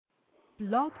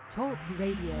Blog Talk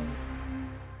Radio.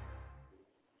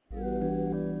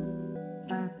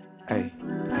 Hey.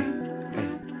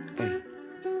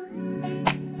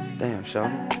 Damn,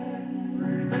 shawty.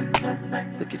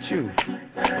 Look at you.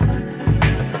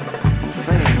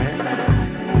 Saying, man.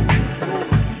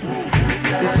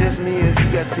 It's just me if you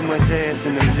got too much ass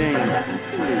in them jeans.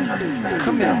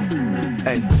 Come here.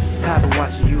 Hey, I've been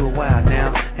watching you a while now,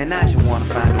 and I just wanna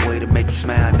find a way to make you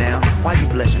smile now. Why you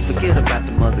blushing? Forget about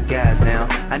them other guys now.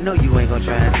 I know you ain't gonna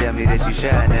try and tell me that you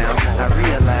shy now. I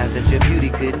realize that your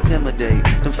beauty could intimidate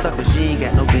them suckers. You ain't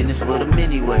got no business with them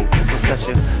anyway. With such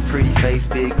a pretty face,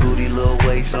 big booty, little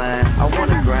waistline, I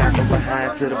wanna grind from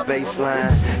behind to the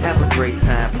baseline. Have a great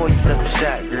time, pour yourself a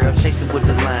shot, girl. Chase it with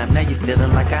the lime, now you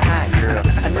feeling like a hot girl.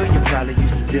 I know you're probably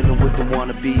used to dealing with the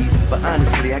wannabes, but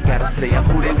honestly, I gotta say I'm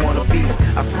who they wanna be.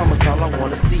 I promise all I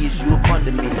wanna see is you up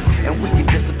under me, and we can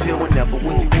disappear whenever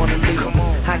when you wanna leave.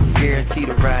 I can guarantee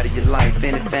the ride of your life.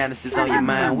 Any fantasies on your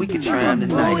mind, we can try them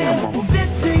tonight. Come on.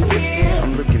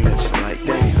 I'm looking at you like that.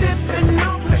 You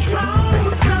wanna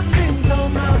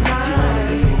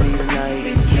leave with me tonight?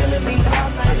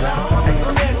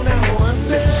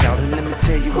 Listen, shout it, let me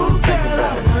tell you what I'm thinking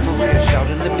about. For real,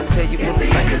 shout it, let me tell you what I'm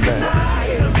thinking about.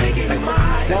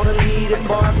 Wanna leave the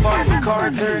bar, the car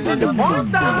turns into one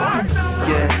star.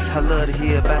 Yes, I love to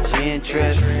hear about your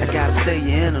interest. I gotta say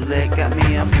your intellect got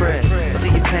me impressed.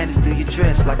 See your panties through your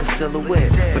dress like a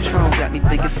silhouette. Patron got me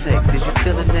thinking sex. Is you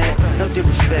feeling that? No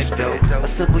disrespect though. A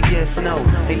simple yes, no.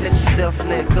 Hey, let yourself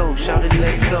let go. Shout it,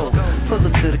 let go. Pull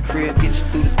up to the crib, get you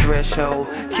through the threshold.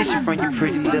 Kiss you from your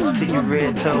pretty lips to your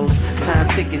red toes. Time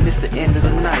ticking, it's the end of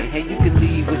the night. Hey, you can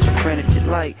leave with your friend if you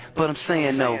like, but I'm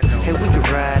saying no. Hey, we can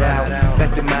ride out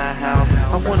back to my house.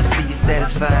 I wanna see you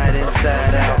satisfied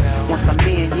inside out. Once I'm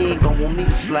in, you ain't gon' want me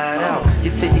to slide out.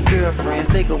 You tell your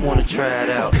girlfriends, they gon' wanna try it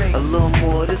out. A little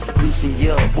more, this is loosen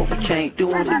you up. What we can't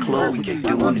do in the club, we can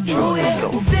do in the drugs. So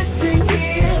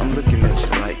I'm looking at you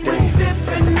like that. You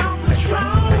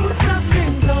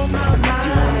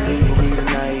wanna leave with me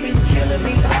tonight?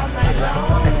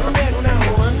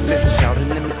 Listen, shout it,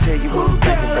 let me tell you what I'm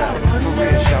thinking about. For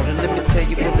real, shout it, let me tell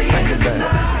you what I'm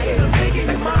thinking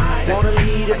about. Wanna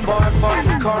leave the bar,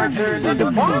 the car turns into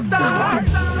one star.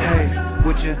 Hey,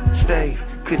 would you stay?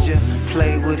 Could you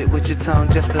play with it with your tongue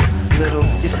just a little?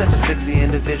 You're such a sexy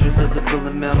individual, physical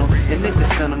and mental. And if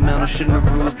it's sentimental, shouldn't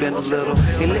the rules bend a little?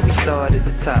 Hey, let me start at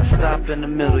the top, stop in the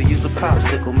middle. Use a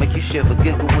popsicle, make you shiver,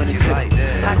 giggle when it's like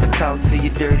that. I can talk to you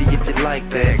dirty if you like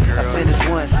that. I finish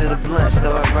once, hit a blunt,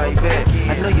 start right back.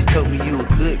 I know you told me you a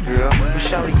good girl, but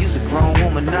shawty, you's a grown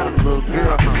woman, not a little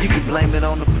girl. You can blame it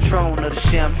on the Patron or the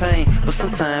champagne, but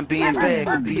sometimes being bad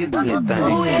could be a good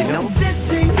thing, you know?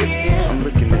 I'm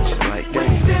looking at you like that.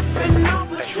 Sipping on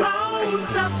Patron,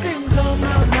 something's on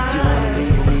my mind. You wanna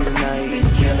leave with me tonight? Been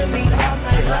killing me all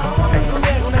night long.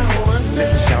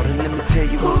 Listen, shout it, let me tell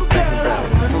you what I'm thinking about.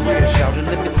 For real, shout it,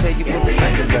 let me tell you what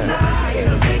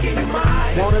I'm thinking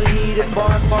about. Wanna leave the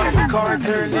bar, the car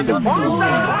turns into one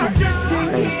star.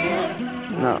 Hey,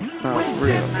 no, for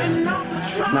real.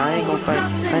 No, I ain't gonna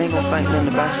think nothing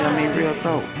about you. I mean, real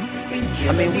talk. I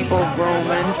mean, we both grown,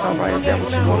 man. It's alright if that's what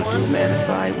you wanna do, man. It's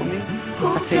alright with me.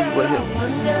 I tell you what,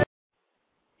 here.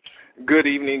 Good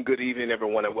evening,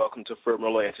 everyone, and welcome to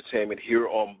Merlot Entertainment here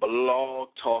on Blog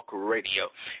Talk Radio.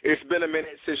 It's been a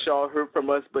minute since y'all heard from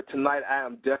us, but tonight I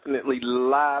am definitely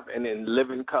live and in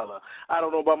living color. I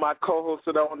don't know about my co-hosts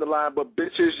that are on the line, but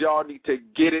bitches, y'all need to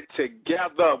get it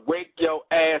together. Wake your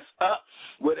ass up.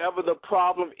 Whatever the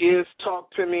problem is, talk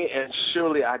to me, and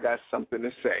surely I got something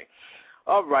to say.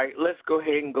 All right, let's go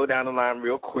ahead and go down the line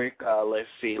real quick. Let's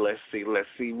see.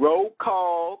 Roll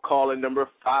call, calling number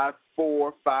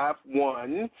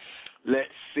 5451.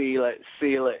 Let's see. As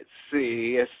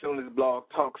soon as Blog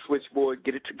Talk Switchboard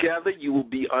get it together, you will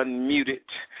be unmuted,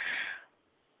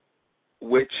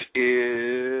 which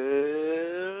is...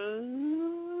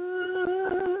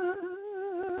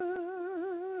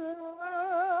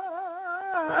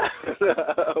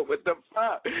 What the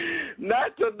fuck?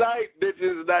 Not tonight,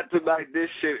 bitches. Not tonight. This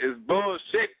shit is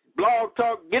bullshit. Blog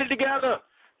Talk, get it together.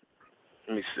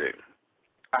 Let me see.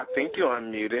 I think you're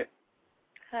unmuted.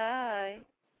 Hi.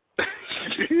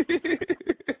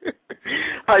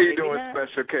 How you doing,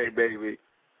 Special K, baby?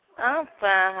 I'm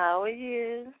fine. How are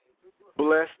you?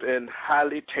 Blessed and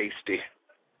highly tasty.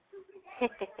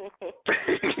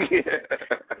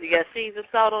 You got seasoned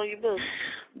salt on your boots?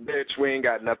 Bitch, we ain't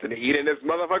got nothing to eat in this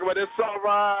motherfucker, but it's all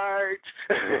right.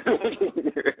 I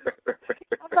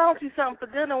bought you something for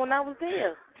dinner when I was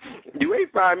there. You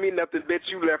ain't find me nothing, bitch.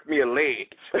 You left me a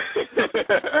leg.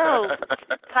 No,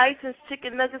 Tyson's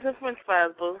chicken nuggets and french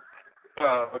fries, boo.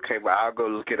 Okay, well, I'll go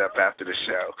look it up after the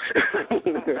show.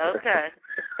 Okay.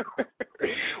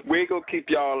 We ain't going to keep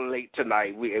y'all late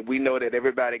tonight. We know that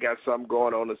everybody got something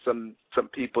going on, and some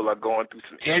people are going through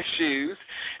some issues,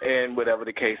 and whatever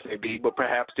the case may be, but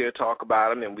perhaps they'll talk about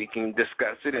them, and we can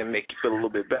discuss it and make you feel a little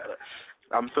bit better.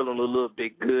 I'm feeling a little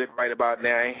bit good right about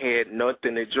now. I ain't had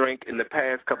nothing to drink in the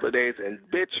past couple of days, and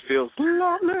bitch feels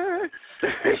lovely.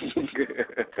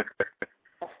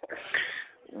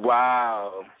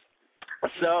 Wow.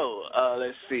 So,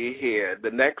 let's see here.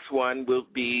 The next one will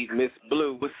be Miss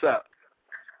Blue. What's up?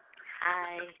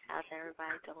 Hi. How's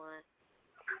everybody doing?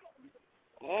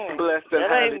 Blessed and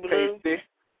highly tasty.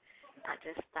 I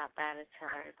just stopped by to tell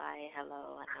everybody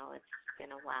hello. I know it's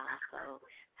been a while, so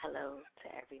hello to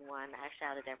everyone. I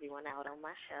shouted everyone out on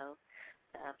my show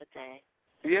the other day.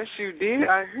 Yes, you did.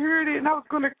 I heard it, and I was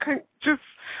going to just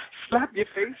slap your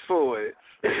face for it.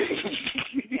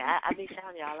 Yeah, I be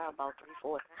shouting y'all out about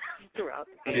 3-4 times throughout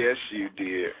the day. Yes, you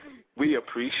did. We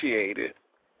appreciate it.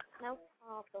 No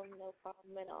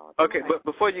problem at all. Okay, but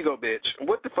before you go, bitch,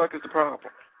 what the fuck is the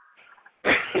problem?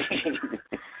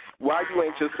 Why you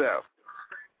ain't yourself?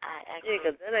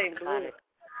 Because that ain't blue. I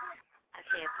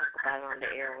can't talk about it on the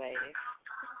airwaves.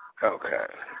 Okay.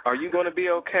 Are you going to be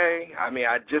okay? I mean,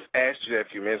 I just asked you that a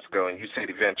few minutes ago, and you said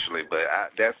eventually, but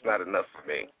that's not enough for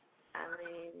me. I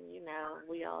mean,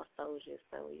 we all soldiers,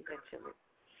 so eventually.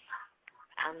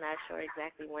 I'm not sure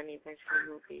exactly when eventually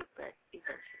will be, but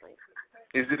eventually.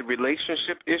 Is it a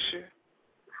relationship issue?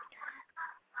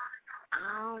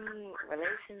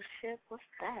 Relationship? What's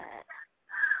that?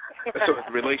 So it's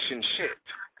a relationship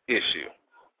issue.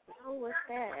 No, what's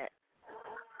that?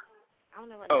 I don't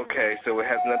know what okay, so it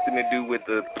has nothing to do with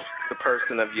the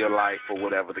person of your life or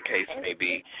whatever the case may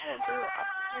be. It has to do with a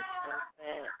person,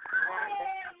 but not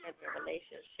necessarily a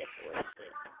relationship with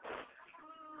it.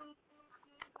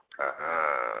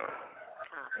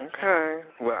 Okay.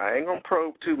 Well, I ain't going to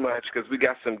probe too much because we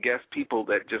got some guest people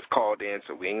that just called in,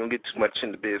 so we ain't going to get too much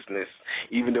into business,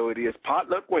 even though it is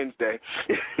Potluck Wednesday.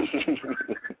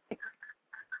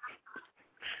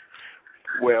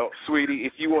 Well, sweetie,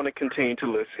 if you want to continue to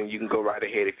listen, you can go right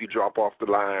ahead. If you drop off the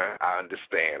line, I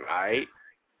understand, all right?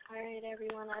 All right,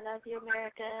 everyone. I love you,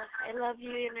 America. I love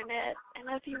you, Internet. I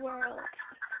love you, world.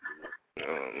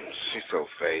 She's so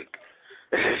fake.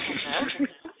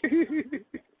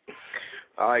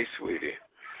 All right, sweetie.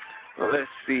 Well, let's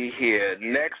see here.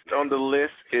 Next on the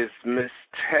list is Miss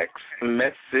Text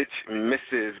Message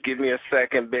Mrs. Give me a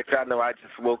second, bitch. I know I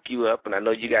just woke you up, and I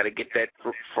know you got to get that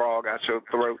frog out your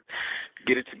throat.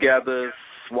 Get it together,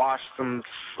 swash some,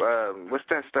 what's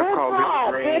that stuff called?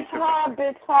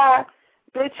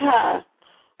 Bitch high.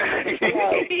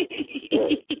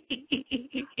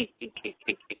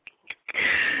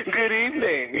 Good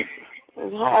evening.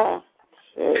 Hi.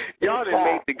 Y'all done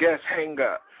made the guest hang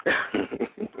up.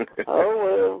 Oh,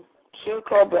 well. He'll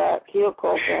call back.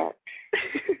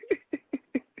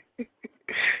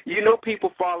 You know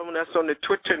people following us on the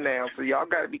Twitter now, so y'all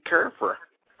got to be careful.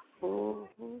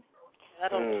 Mm-hmm. I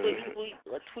don't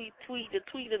tweet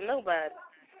to nobody.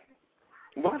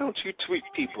 Why don't you tweet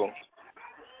people?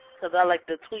 Because I like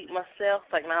to tweet myself.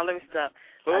 Like, now let me stop.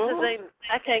 Oh.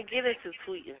 I can't get into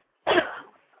tweeting.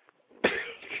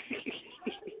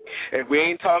 And we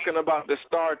ain't talking about the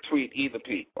star tweet either,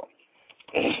 people.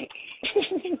 Did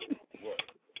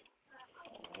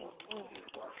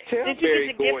you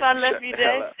get the gift I left you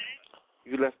there?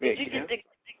 You left me a gift?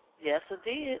 Yes, I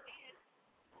did.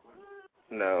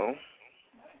 No.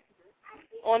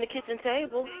 On the kitchen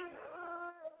table.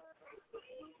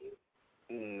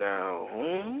 No.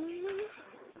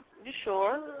 You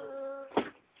sure?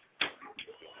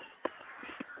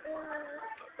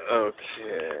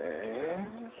 Okay.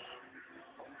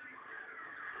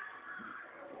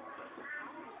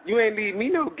 You ain't leave me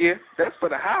no gift. That's for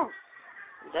the house.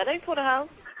 That ain't for the house.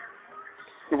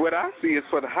 What I see is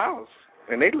for the house,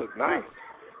 and they look nice.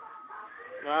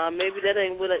 Maybe that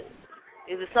ain't what it...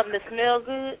 Is it something that smells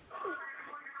good?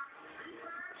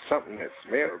 Something that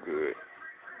smells good.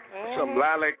 Some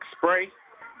lilac spray.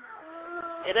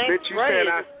 It ain't Bitch, you spray.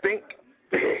 said I stink.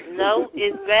 No,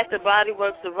 it's Bath and Body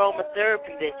Works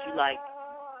aromatherapy that you like.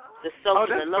 The soap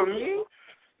and the lotion. Oh, that's for me?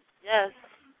 Yes.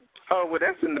 Oh, well,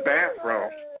 that's in the bathroom.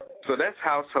 So that's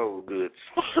household goods.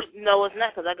 No, it's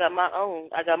not, because I got my own.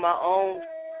 I got my own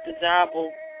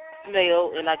desirable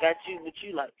smell, and I got you what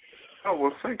you like. Oh,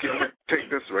 well, thank you. Take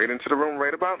this right into the room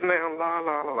right about now. La,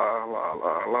 la, la, la,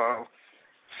 la, la.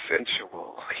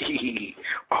 Sensual.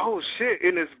 Oh, shit,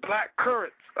 and it's black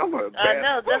currants. I'm a bad I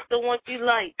know, that's the one you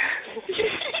like.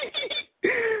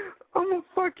 I'm going to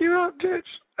fuck you up, bitch.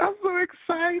 I'm so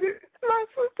excited. My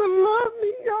sister loves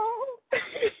me, y'all.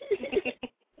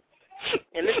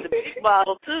 And it's a big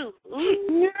bottle, too. Ooh.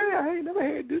 Yeah, I ain't never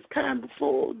had this kind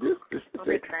before. This is I'm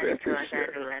excited, too. I got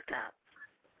a new laptop.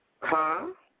 Huh?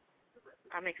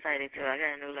 I'm excited, too. I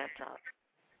got a new laptop.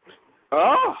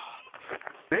 Oh,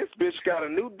 this bitch got a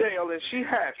new Dale and she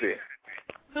happy.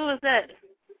 Who is that?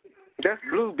 That's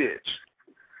Blue bitch.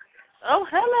 Oh,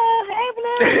 hello. Hey,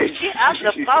 Blue. Get out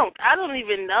the phone. I don't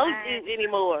even know you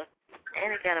anymore.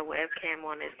 And it got a webcam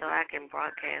on it so I can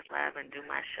broadcast live and do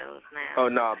my shows now. Oh,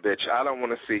 no, bitch. I don't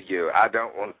want to see you. I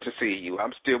don't want to see you.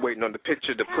 I'm still waiting on the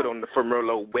picture to put on the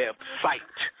Merlot website.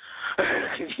 Where am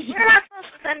I supposed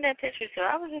to send that picture to?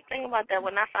 I was just thinking about that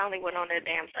when I finally went on that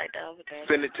damn site the other day.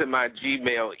 Send it to my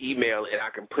Gmail email, and I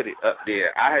can put it up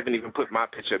there. I haven't even put my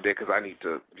picture up there because I need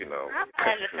to,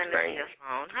 I'll just send it to your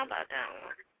phone. How about that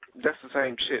one? That's the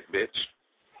same shit, bitch.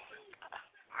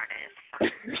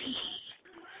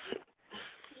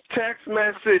 Text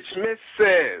message, Miss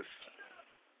says,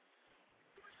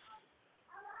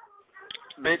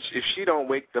 bitch, if she don't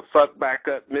wake the fuck back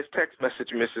up, Miss text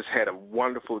message, Mrs. had a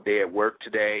wonderful day at work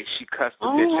today. She cussed the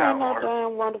bitch out. I ain't had no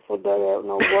damn wonderful day at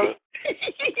no work.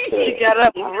 She got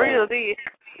up for real, did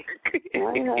I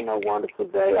ain't had no wonderful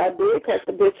day. I did cuss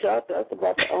the bitch out. That's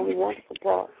about the only wonderful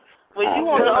part. Well, you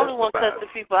weren't the only one cussing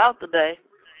people out today.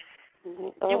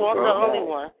 You weren't the only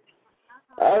one.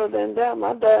 Other than that,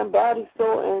 my damn body's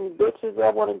sore and bitches, I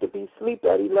wanted to be asleep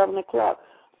at 11 o'clock.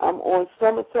 I'm on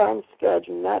summertime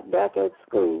schedule, not back at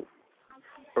school.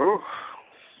 Ooh.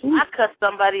 I cussed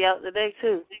somebody out today,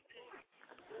 too.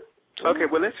 Okay,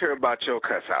 well, let's hear about your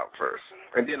cuss out first,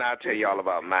 and then I'll tell you all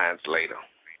about mine later.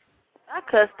 I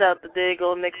cussed out the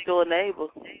daggone next door neighbor.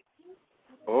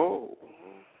 Oh.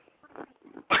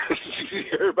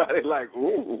 Everybody like,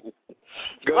 ooh.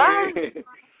 Go ahead.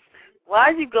 Why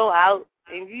you go out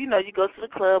and, you go to the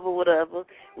club or whatever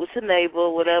with your neighbor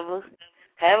or whatever,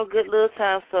 have a good little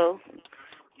time, so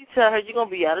you tell her you're going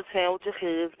to be out of town with your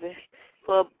husband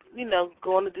for,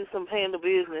 going to do some handle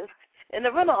business. And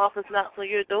the rental office knocks on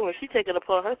your door and she taking it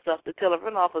upon herself to tell the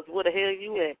rental office where the hell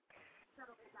you at.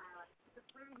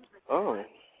 Oh.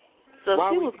 So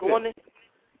why she was going in.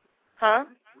 Huh?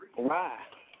 Why?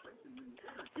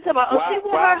 She said,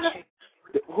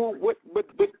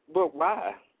 but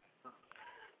why?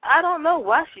 I don't know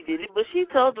why she did it, but she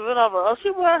told the rental office,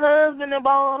 she with her husband in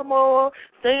Baltimore,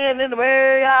 staying in the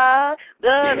Marriott,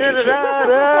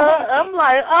 da-da-da-da-da. I'm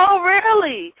like, oh,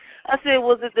 really? I said,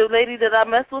 was it the lady that I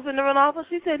messed with in the rental office?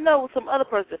 She said, no, it was some other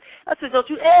person. I said, don't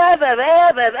you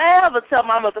ever tell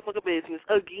my motherfucking business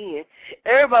again.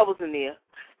 Everybody was in there.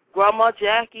 Grandma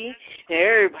Jackie and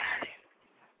everybody.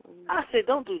 I said,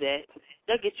 don't do that.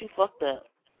 That get you fucked up.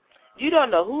 You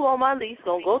don't know who on my lease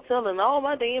gonna go telling all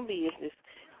my damn business.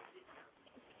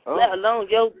 Oh. Let alone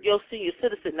your senior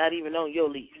citizen not even on your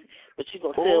lease. But you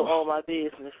gonna tell all my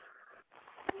business.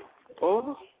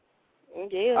 Oh.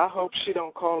 Yeah. I hope she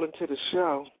don't call into the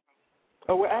show.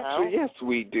 Oh, well, actually, yes,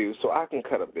 we do. So I can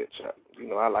cut a bitch up.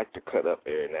 I like to cut up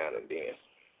every now and then.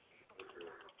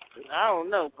 I don't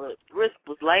know, but Risk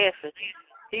was laughing.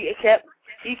 He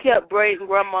kept braiding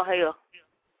grandma's hair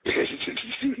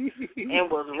and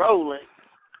was rolling.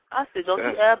 I said, don't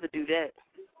you ever do that.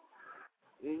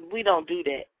 We don't do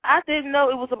that. I didn't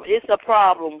know it's a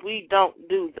problem. We don't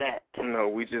do that. No,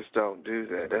 we just don't do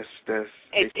that. That's.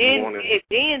 And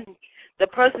then the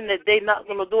person that they knocked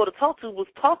on the door to talk to was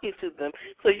talking to them.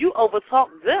 So you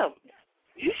overtalked them.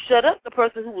 You shut up the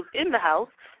person who was in the house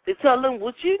to tell them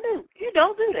what you knew. You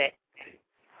don't do that.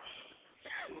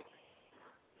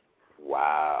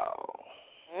 Wow.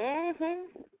 Mm-hmm.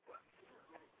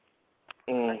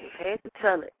 I just had to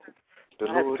tell it. The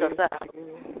Lord.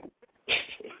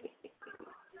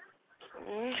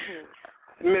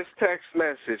 Miss Text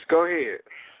Message, go ahead.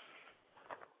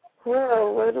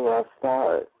 Well, where do I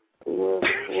start? With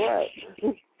what?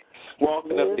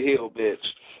 Walking up the hill, bitch.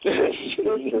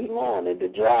 This morning, the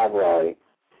driveway.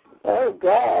 Oh,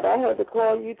 God, I had to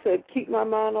call you to keep my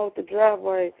mind off the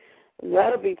driveway.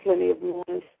 That'll be plenty of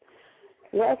noise.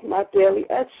 That's my daily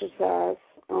exercise.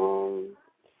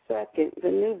 Second, the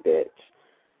new bitch.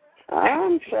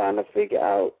 I'm trying to figure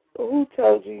out who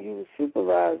told you you were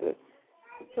supervisor.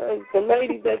 Because the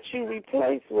lady that you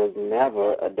replaced was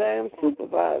never a damn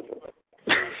supervisor.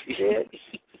 Bitch.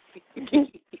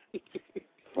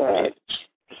 But,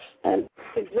 and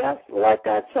just like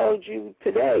I told you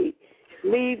today,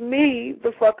 leave me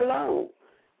the fuck alone.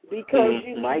 Because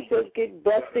you might just get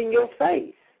busted in your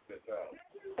face.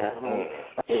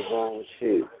 What is wrong with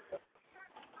you?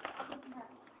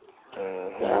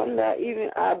 I'm not even,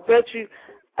 I bet you,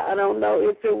 I don't know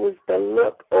if it was the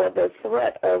look or the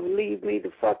threat of leave me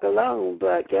the fuck alone,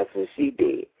 but guess what she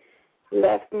did?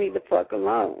 Left me the fuck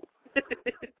alone.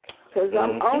 Because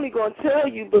I'm only going to tell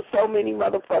you but so many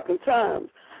motherfucking times.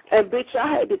 And, bitch, I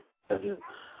had to tell you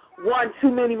one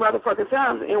too many motherfucking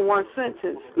times in one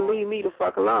sentence, leave me the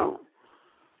fuck alone.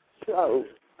 So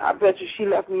I bet you she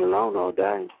left me alone all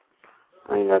day.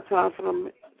 I ain't got time for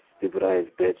them stupid-ass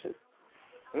bitches.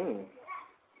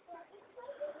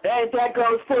 And that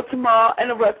goes for tomorrow and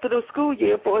the rest of the school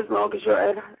year for as long as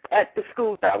you're at the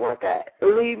school that I work at.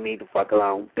 Leave me the fuck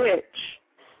alone, bitch.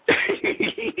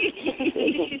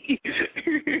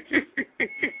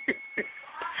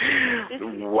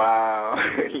 Wow.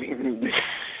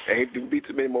 Ain't do be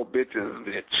too many more bitches,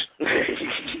 bitch.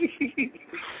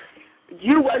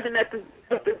 You wasn't at the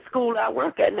school I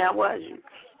work at now, was you?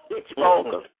 Bitch,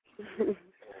 vulgar.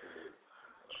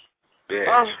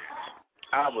 Bitch.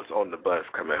 I was on the bus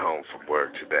coming home from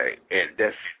work today, and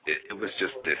it was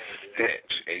just this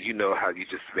stench. And you know how you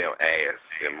just smell ass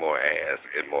and more ass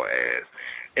and more ass.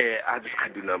 And I just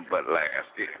couldn't do nothing but laugh.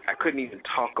 I couldn't even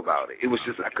talk about it. It was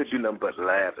just I couldn't do nothing but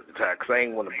laugh at the time because I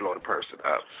didn't want to blow the person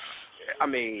up. I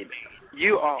mean,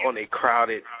 you are on a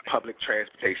crowded public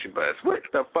transportation bus. What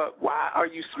the fuck? Why are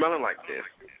you smelling like this?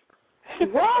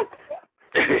 What?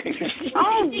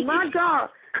 Oh, my God.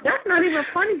 That's not even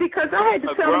funny because I had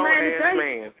to tell the man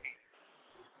today.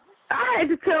 I had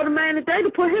to tell the man today to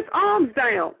put his arms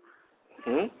down.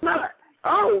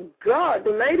 Oh God,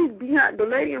 the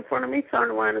lady in front of me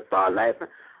turned around and started laughing.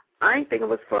 I ain't think it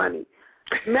was funny.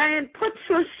 Man, put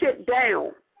your shit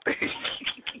down.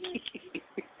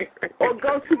 Or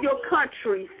go to your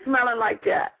country smelling like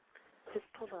that.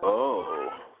 Oh.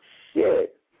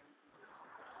 Shit.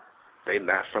 They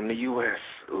not from the U.S.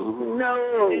 Ooh.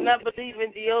 No. Do not believe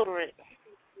in deodorant.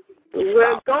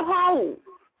 Well, go home.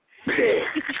 Shit.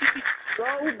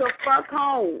 Go the fuck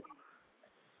home.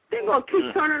 They're going to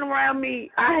keep turning around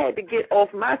me. I had to get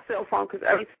off my cell phone because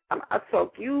every time I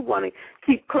talk, you want to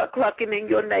keep clucking in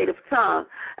your native tongue.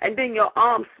 And then your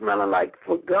arms smelling like,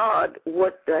 for God,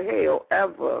 what the hell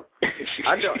ever.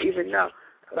 I don't even know.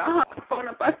 So I hung the phone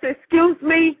up. I said, excuse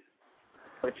me,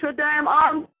 put your damn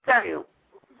arms down.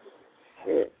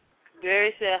 Shit.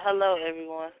 Barry said, hello,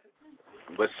 everyone.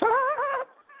 What's up?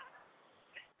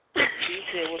 He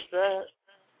said, what's up?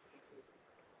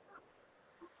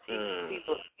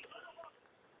 People.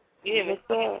 You hear me?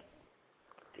 What's up?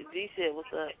 D said, what's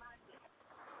up?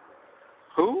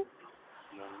 Who?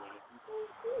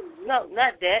 No,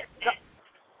 not that. No.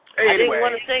 Anyway. I didn't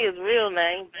want to say his real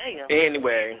name. Damn.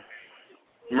 Anyway,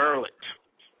 Merlot.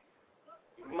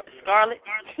 Scarlet.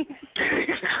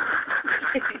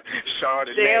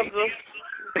 Chardonnay. Damsel.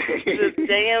 The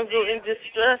damsel in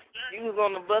distress. You was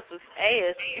on the bus's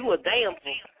ass. You a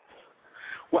damsel.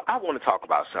 Well, I want to talk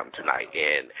about something tonight.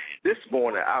 And this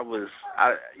morning,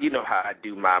 you know how I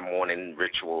do my morning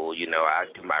ritual. You know, I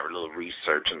do my little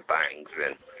research and things.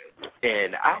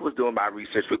 And I was doing my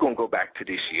research. We're going to go back to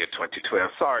this year,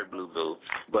 2012. Sorry, Blue Boo,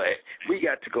 but we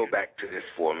got to go back to this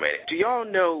for a minute. Do y'all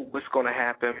know what's going to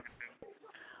happen?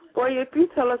 Boy, if you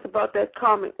tell us about that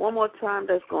comet one more time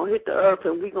that's going to hit the earth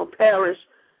and we're going to perish,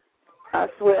 I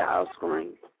swear I'll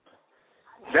scream.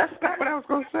 That's not what I was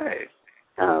going to say.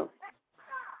 Oh.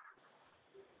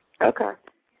 Okay.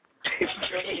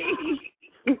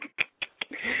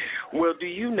 Well, do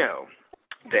you know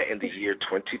that in the year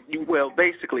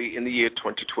basically in the year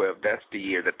 2012, that's the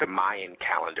year that the Mayan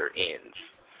calendar ends.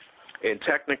 And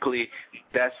technically,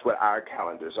 that's what our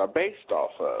calendars are based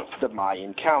off of, the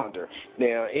Mayan calendar.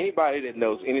 Now, anybody that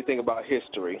knows anything about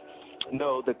history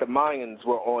know that the Mayans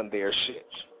were on their shit.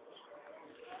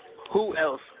 Who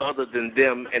else other than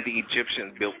them and the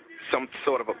Egyptians built some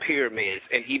sort of a pyramid?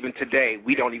 And even today,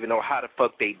 we don't even know how the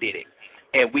fuck they did it.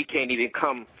 And we can't even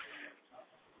come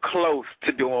close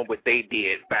to doing what they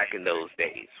did back in those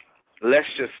days. Let's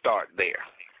just start there.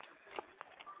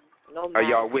 No, are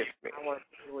y'all with me?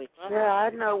 Yeah, I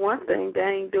know one thing. They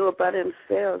ain't do it by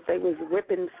themselves. They was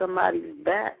whipping somebody's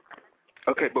back.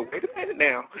 Okay, but wait a minute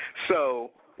now.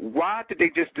 So why did they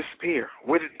just disappear?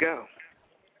 Where did it go?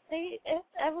 They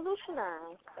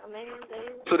evolutionized. I mean,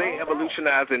 they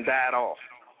evolutionized and died off.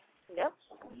 Yep.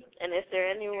 And if there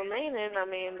are any remaining, I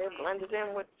mean, they're blended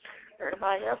in with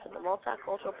everybody else in the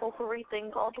multicultural potpourri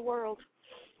thing called the world.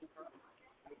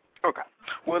 Okay.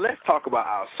 Well, let's talk about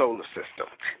our solar system.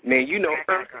 Now, you know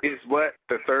Earth is what?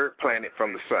 The third planet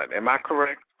from the sun. Am I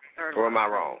correct or am I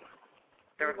wrong?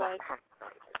 Third right.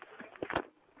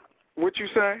 What you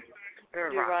say?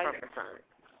 Third You're right. from the sun.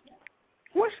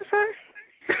 What she say?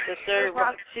 The third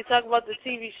rock. She talking about the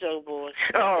TV show, boy.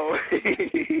 Oh.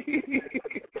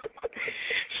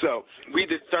 So we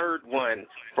the third one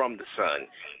from the sun.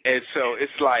 And so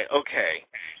it's like, okay,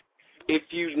 if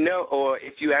you know, or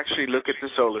if you actually look at the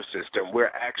solar system,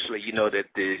 we're actually, you know, that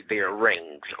there are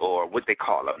rings, or what they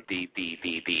call them,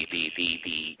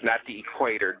 not the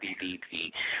equator,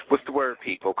 what's the word,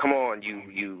 people? Come on,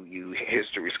 you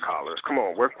history scholars. Come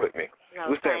on, work with me. No,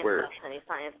 what's that word?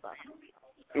 Science buff.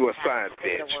 Well, science,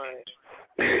 bitch.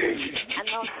 I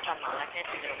know what you're talking about. I can't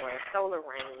think of the word. Solar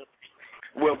ring.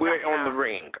 Well, we're on the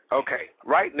ring. Okay.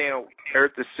 Right now,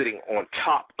 Earth is sitting on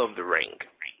top of the ring.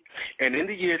 And in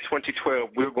the year 2012,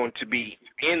 we're going to be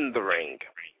in the ring.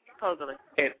 Totally.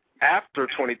 And after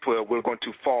 2012, we're going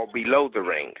to fall below the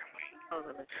ring.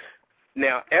 Totally.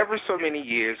 Now, ever so many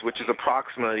years, which is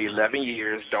approximately 11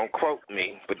 years, don't quote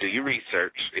me, but do your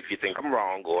research if you think I'm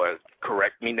wrong, or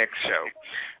correct me next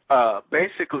show.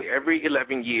 Basically, every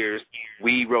 11 years,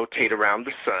 we rotate around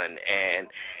the sun, and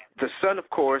the sun, of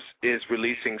course, is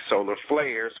releasing solar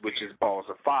flares, which is balls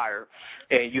of fire,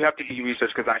 and you have to do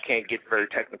research because I can't get very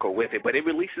technical with it, but it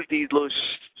releases these little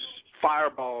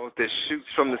fireballs that shoots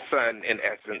from the sun, in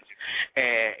essence,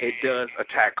 and it does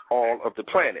attack all of the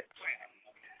planets.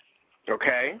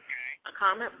 Okay? A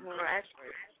comet from our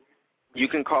expert. You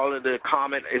can call it a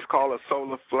comet. It's called a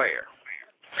solar flare.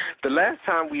 The last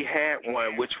time we had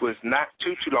one, which was not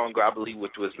too long ago, I believe,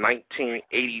 which was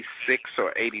 1986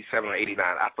 or 87 or 89.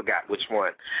 I forgot which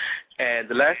one. And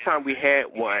the last time we had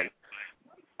one,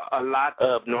 a lot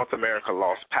of North America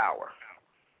lost power.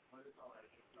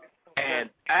 And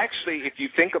actually, if you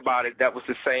think about it, that was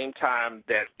the same time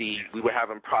that we were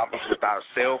having problems with our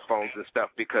cell phones and stuff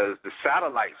because the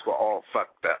satellites were all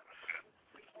fucked up.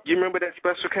 You remember that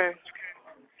Special K?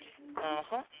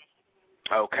 Uh-huh.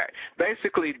 Okay.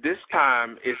 Basically, this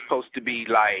time is supposed to be,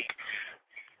 like,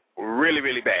 really,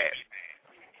 really bad.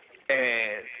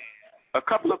 And a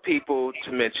couple of people,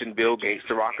 to mention Bill Gates,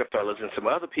 the Rockefellers, and some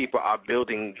other people are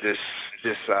building this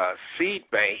seed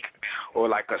bank, or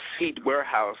like a seed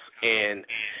warehouse in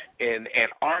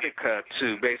Antarctica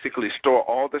to basically store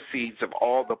all the seeds of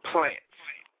all the plants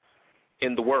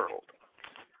in the world.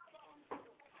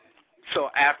 So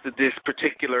after this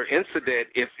particular incident,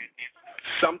 if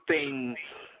something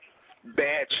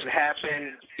bad should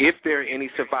happen, if there are any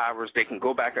survivors, they can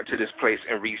go back into this place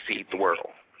and reseed the world.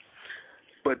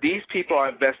 But these people are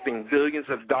investing billions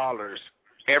of dollars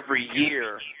every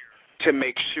year to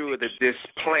make sure that this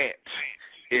plant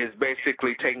is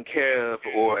basically taken care of,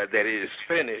 or that it is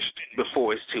finished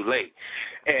before it's too late.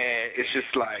 And it's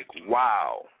just like,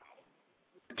 wow.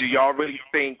 Do y'all really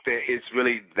think that it's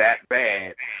really that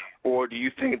bad? Or do you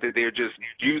think that they're just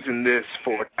using this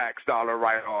for tax dollar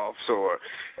write-offs? Or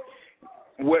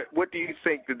what do you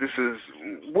think that this is?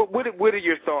 What are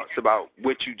your thoughts about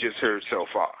what you just heard so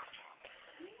far?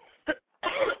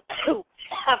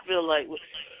 I feel like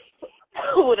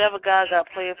whatever God got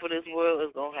planned for this world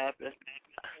is going to happen.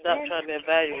 Stop trying to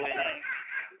evaluate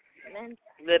it.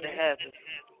 Let it happen.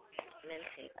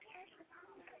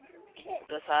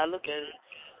 That's how I look at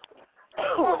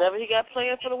it. Whatever he got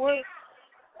planned for the world,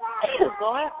 it's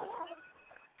going to happen.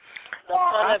 Stop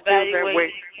trying to evaluate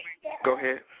it. Go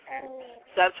ahead.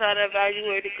 Stop trying to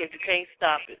evaluate it because you can't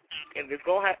stop it. If it's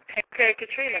going to happen, Hurricane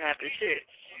Katrina happened, shit.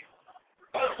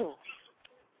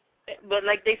 But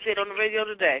like they said on the radio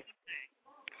today,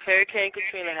 Hurricane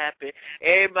Katrina happened.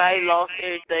 Everybody lost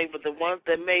everything, but the ones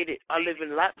that made it are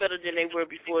living a lot better than they were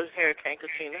before Hurricane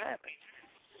Katrina happened.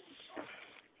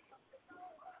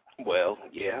 Well,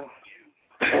 yeah.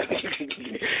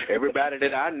 Everybody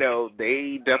that I know,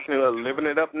 they definitely are living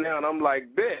it up now, and I'm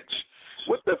like, bitch,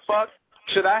 what the fuck?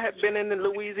 Should I have been in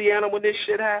Louisiana when this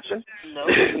shit happened? No,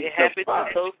 it happened to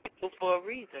those people for a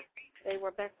reason. They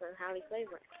were better than highly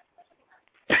flavored.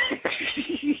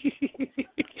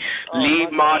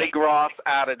 Leave Mardi Gras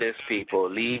out of this, people.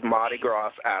 Leave Mardi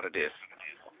Gras out of this.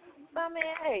 I mean,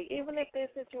 hey, even if their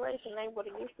situation ain't what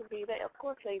it used to be, of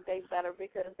course they better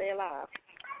because they're alive.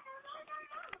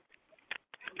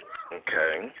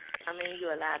 Okay. I mean,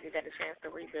 you're alive. You got a chance to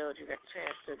rebuild. You got a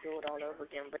chance to do it all over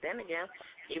again. But then again,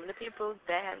 even the people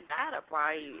that have died are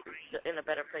probably in a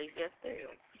better place yet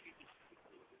still.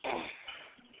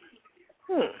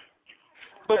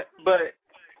 But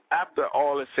after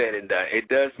all is said and done, it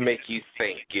does make you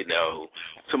think, you know,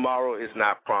 tomorrow is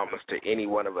not promised to any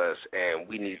one of us, and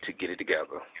we need to get it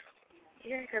together.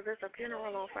 Yeah, because there's a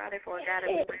funeral on Friday for a guy that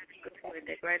we went to school with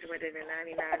that graduated in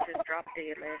 99, just dropped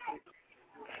dead last week.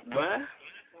 What?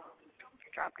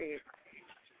 Dropped dead.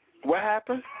 What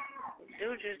happened?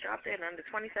 Dude just dropped dead under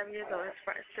 27 years old.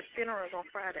 His funeral is on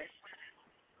Friday.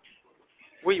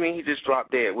 What do you mean he just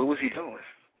dropped dead? What was he doing?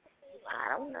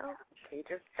 I don't know. He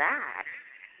just died.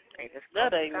 They just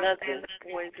that ain't nothing.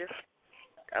 The boy just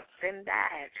up and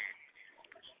died.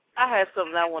 I have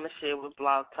something I want to share with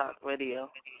Blog Talk Radio.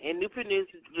 In Newport News,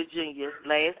 Virginia,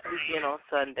 last weekend on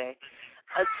Sunday,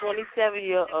 a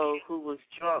 27-year-old who was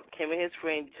drunk, him and his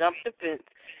friend jumped the fence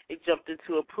and jumped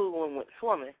into a pool and went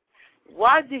swimming.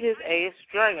 Why did his ass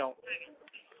drown?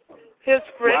 His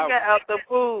friend got out the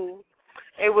pool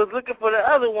and was looking for the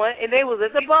other one, and they was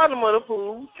at the bottom of the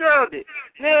pool, drowned.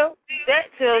 Now, that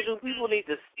tells you people need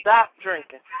to stop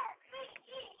drinking.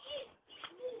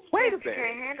 Wait a If you minute.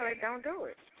 can't handle it, don't do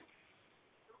it.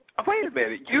 Wait a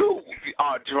minute. You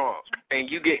are drunk and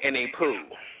you get in a pool.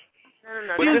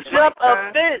 No. But You this jump one a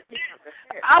time- fence.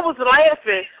 I was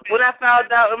laughing when I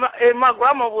found out, and my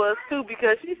grandma was too,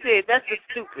 because she said that's just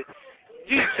stupid.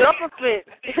 You jump a fence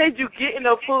and you get in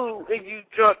a pool and you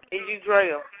drunk and you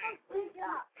drown.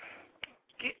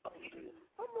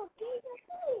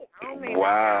 I don't mean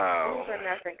Wow. for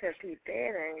nothing because he's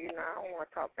dead, and I don't want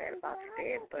to talk bad about your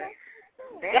dead, but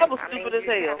That was stupid as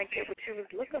hell. You kind of get what you was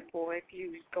looking for if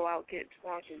you go out get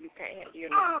drunk and you can't handle your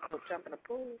jump in the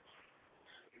pool.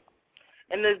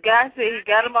 And this guy said he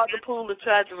got him out the pool and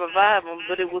tried to revive him,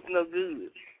 but it was no good.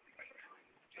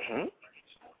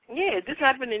 Yeah, this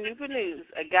happened in Newport News.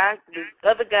 The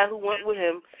other guy who went with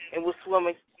him and was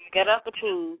swimming, got out the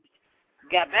pool,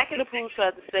 got back in the pool,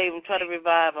 tried to save him, tried to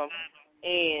revive him,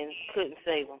 and couldn't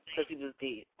save him because he was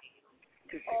dead.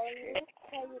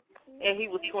 And he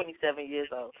was 27 years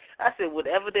old. I said,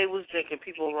 whatever they was drinking,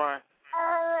 people run.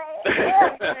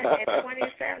 At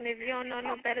 27, if you don't know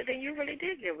no better, then you really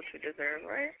did get what you deserve,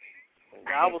 right?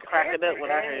 I was cracking up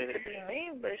when I heard it. it. To be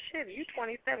mean, but shit, you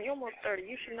 27, you almost 30,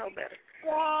 you should know better.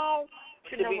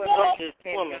 To You know be what drunk you is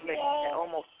can't swimming. be at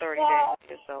almost 30 days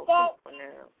or so. Come on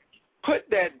now. Put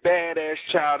that badass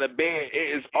child to bed.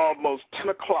 It is almost 10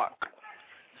 o'clock.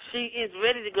 She is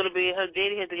ready to go to bed. Her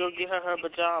daddy had to go get her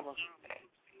pajamas.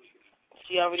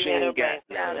 She already She had her ain't got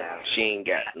bath. none. She ain't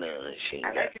got none. She ain't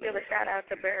I'd got like to give a shout out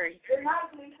to Barry. He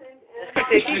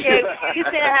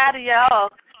said hi to y'all.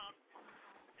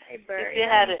 Hey, Barry. He said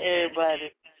hi to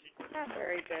everybody. How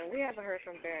Barry doing? We haven't heard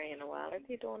from Barry in a while. Is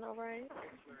he doing all right?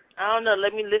 I don't know.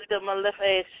 Let me lift up my left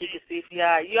ass cheek and see if he all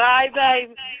right. You all right,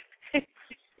 baby?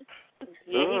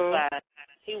 Yeah, he's fine.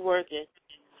 He working.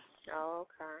 Oh,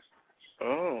 okay.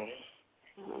 Oh.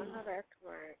 Oh, that's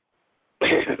right.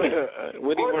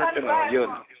 What are you working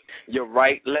on? Your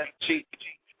right, left cheek?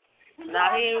 No,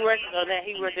 he ain't working on that.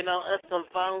 He working on us some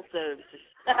phone services.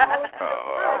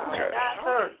 Oh, okay.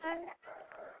 Phone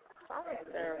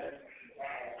service.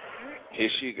 Here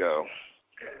she go.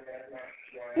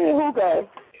 Here, who goes?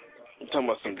 I'm talking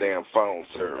about some damn phone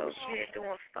service. Shit, doing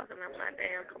fucking up my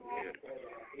damn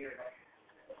computer.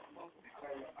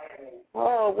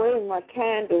 Oh, where's my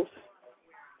candles?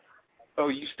 Oh,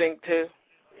 you stink too?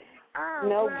 Oh,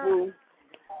 No, well, boo.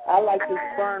 I like to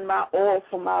burn my oil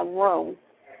for my room.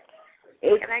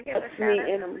 It can I give a puts shout me out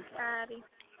in to a, society?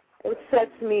 it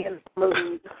sets me in a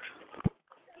mood.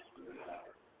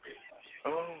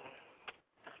 Oh.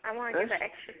 I want to give an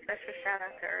extra special shout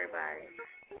out to everybody.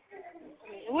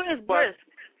 Where is Brisk?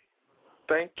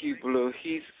 Thank you, Blue.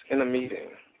 He's in a meeting.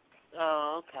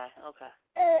 Oh, okay.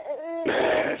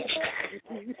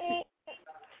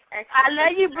 I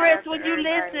love you, Brisk, when you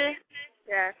listen.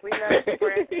 Yes, we love you,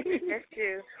 Brisk. We miss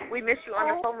you. We miss you on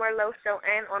the Merlot show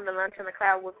and on the Lunch in the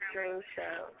Cloud with Dream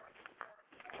show.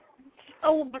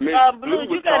 Oh, Blue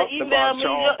you got to email about me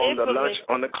y'all your on the Lunch information.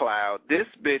 on the Cloud. This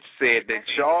bitch said that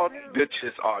y'all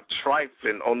bitches are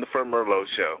trifling on the Merlot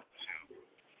show.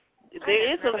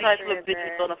 There is some trifling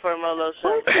bitches on the Merlot show.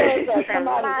 Who said that?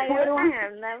 Somebody I Twitter?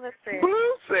 have never said.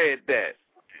 Blue said that.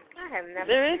 I have never.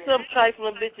 There is some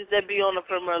trifling bitches that be on the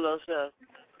Merlot show.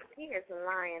 He is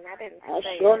lying. I didn't I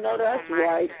say sure it know that's on my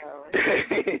right.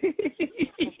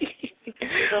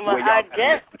 Some Well, of y'all our gotta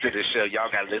guests, listen to the show.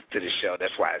 Y'all got to listen to the show.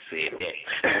 That's why I said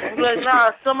that. but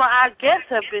no, some of our guests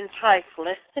have been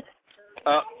trifling.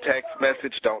 Text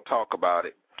message. Don't talk about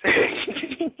it.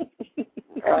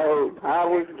 Oh, I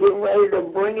was getting ready to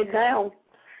bring it down.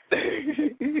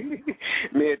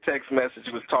 Me and text message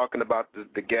was talking about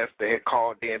the guest that had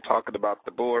called in, talking about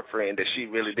the boyfriend that she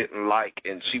really didn't like,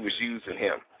 and she was using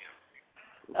him.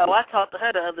 Oh, I talked to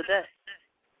her the other day.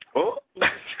 Oh. I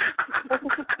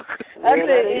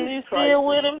said, "Is you still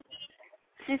with him?"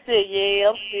 She said, "Yeah,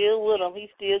 I'm still with him. He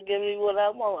still giving me what I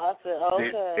want." I said,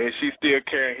 "Okay." And she's still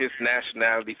carrying his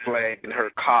nationality flag in her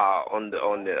car on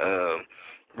the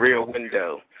rear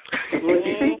window. Well,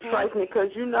 she trusts me because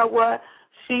you know what?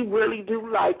 She really do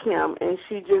like him, and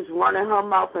she just running her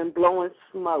mouth and blowing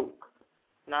smoke.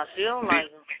 No, she don't like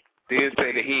him. Then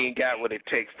say that he ain't got what it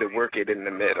takes to work it in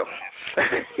the middle.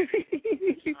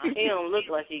 He don't look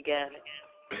like he got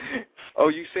it. Oh,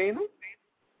 you seen him?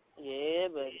 Yeah,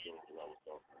 baby.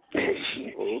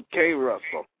 Okay,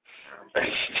 Russell.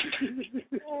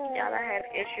 Y'all, I had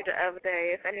an issue the other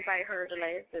day. If anybody heard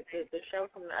the show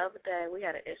from the other day, we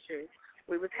had an issue.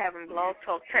 We was having blog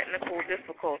talk technical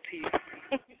difficulties.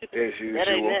 As usual. That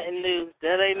ain't nothing new.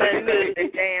 That ain't nothing new. The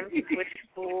damn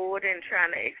switchboard and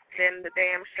trying to extend the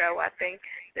damn show. I think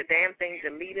the damn thing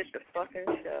deleted the fucking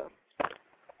show.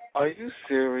 Are you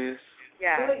serious?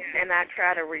 Yeah, and I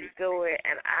tried to redo it,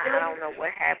 and I don't know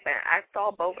what happened. I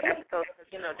saw both episodes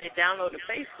because, you know, they downloaded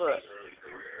Facebook.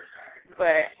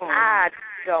 But I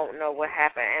don't know what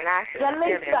happened, and I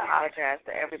sincerely apologize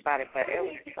to everybody, but it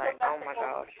was like, oh, my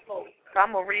gosh. So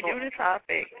I'm going to redo the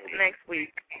topic next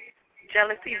week.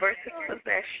 Jealousy versus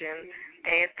possession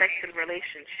and sexual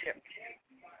relationships.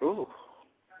 Ooh.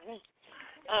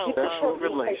 Oh, Sexual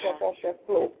relations.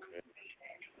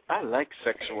 I like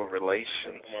sexual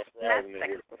relations. Not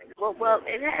sexual. Well,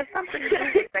 it has something to do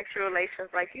with sexual relations.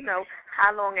 Like, you know,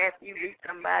 how long after you meet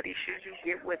somebody should you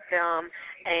get with them?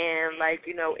 And, like,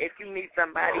 you know, if you meet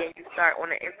somebody and you start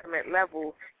on an intimate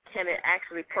level, can it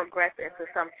actually progress into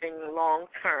something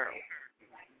long-term?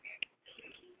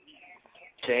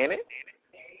 Can it?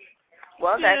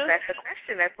 Well, that's the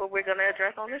question. That's what we're going to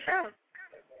address on the show.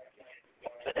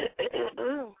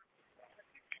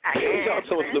 I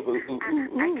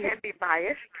can't be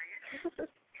biased.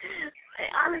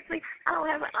 Honestly, I don't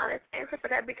have an honest answer for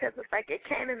that because it's like it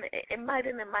can and it might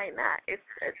and it might not. It's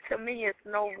to me, it's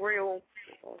no real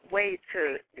way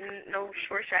to no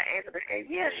short shot answer to say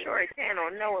yeah, sure it can or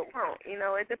no it won't. You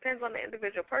know, it depends on the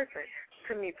individual person.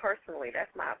 To me personally,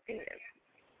 that's my opinion.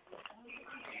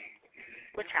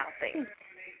 What y'all think?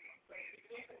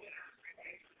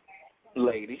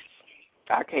 Ladies,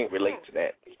 I can't relate to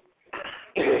that.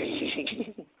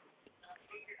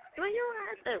 Well, you don't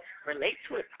have to relate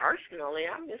to it personally.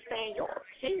 I'm just saying your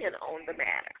opinion on the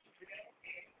matter.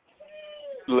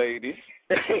 Ladies.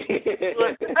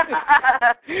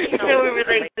 You know, we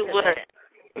relate to what?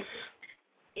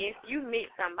 If you meet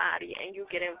somebody and you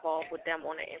get involved with them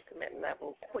on an intimate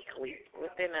level quickly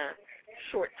within a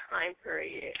short time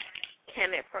period,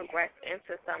 can it progress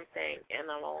into something in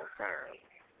the long term?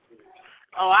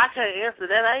 Oh, I can't answer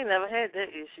that. I ain't never had that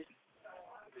issue.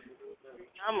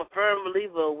 I'm a firm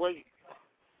believer of wait.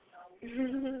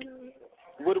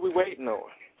 What are we waiting on?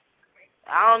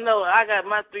 I don't know. I got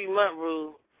my 3-month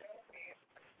rule.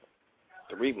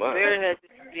 3 months?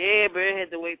 Barry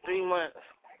had to wait 3 months.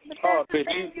 Oh,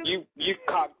 bitch, you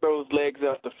cocked those legs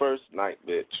up the first night,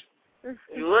 bitch.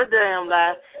 You a damn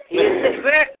lie.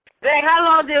 Barry, how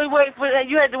long did we wait for that?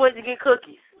 You had to wait to get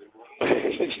cookies.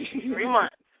 3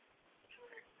 months.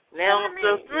 Now I'm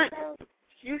still 3.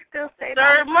 You still say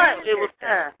third month it was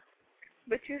time.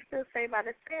 But you still say by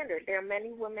the standard. There are many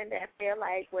women that feel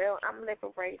like, well, I'm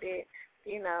liberated.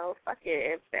 You know, fuck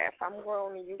it. If I'm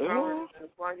grown and you grown, you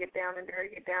want to get down and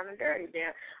dirty, get down and dirty.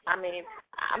 Then, I mean,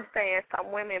 I'm saying some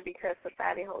women because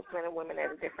society holds men and women at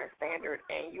a different standard,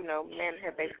 and you know, men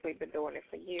have basically been doing it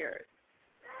for years.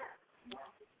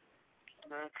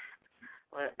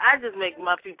 Well, I just make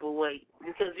my people wait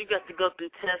because you got to go through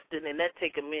testing, and that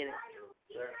take a minute.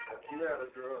 You had a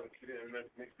girl and she didn't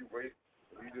make you wait.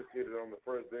 You just hit it on the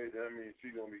first day. That means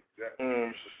she's gonna be that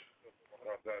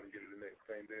outside and get it the next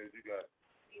same day as you got.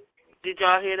 Did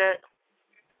y'all hear that?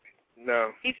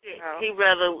 No. He said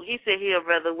he'd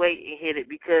rather wait and hit it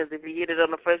because if he hit it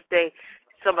on the first day,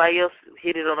 somebody else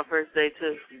hit it on the first day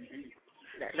too.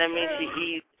 That means she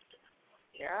easy.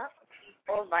 Yeah.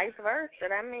 Or vice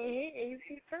versa. I mean, he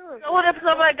easy too. So what if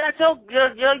somebody got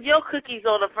your cookies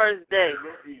on the first day?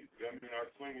 I mean, I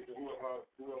swing it to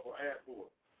whoever asked for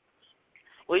it.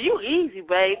 Well, you easy,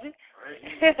 baby.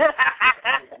 We do it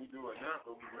now,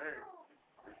 but we married.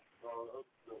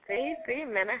 See,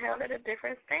 men are held at a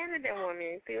different standard than women.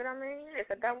 You see what I mean? It's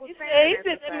a double standard.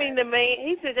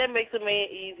 He said that makes a man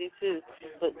easy too.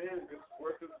 But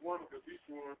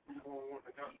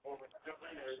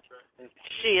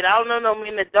shit, I don't know no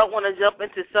men that don't want to jump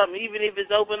into something, even if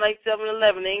it's open like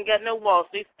 7-Eleven. They ain't got no walls.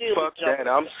 They still fuck jumping.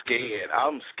 that. I'm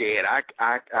scared. I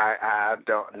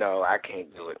don't know. I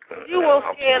can't do it. You were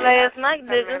scared last night,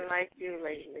 nigga. Like you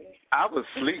lately. I was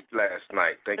asleep last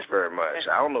night. Thank you very much.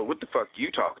 I don't know what the fuck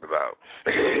you talking about.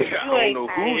 I don't know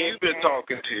who you've been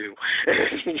talking to.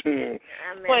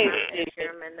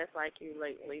 Chairman that's like you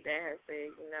lately that has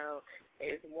said, you know,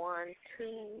 it's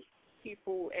 1-2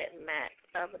 people at max.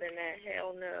 Other than that,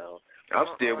 hell no. I'm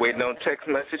still waiting on text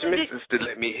message misses to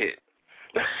let me hit.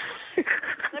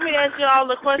 Let me ask you all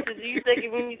the questions. Do you think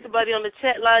if we meet somebody on the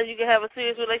chat line, you can have a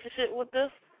serious relationship with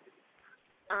this?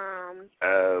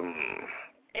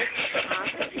 It's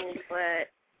possible, but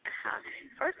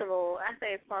First of all, I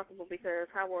say it's possible because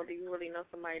how well do you really know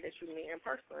somebody that you meet in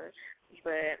person?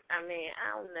 But I mean,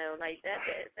 I don't know. Like that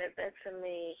to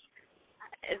me,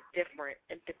 it's different.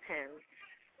 It depends.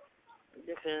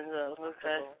 Depends on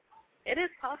okay. It is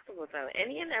possible though.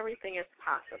 Any and everything is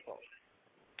possible.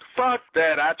 Fuck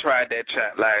that. I tried that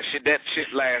chat line shit. That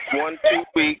shit lasts 1-2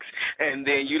 weeks, and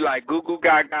then you like goo goo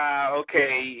gaga,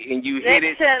 okay, and you hit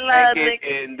it,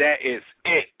 and that is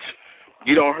it.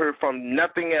 You don't hear from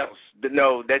nothing else.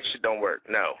 No, that shit don't work.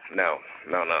 No.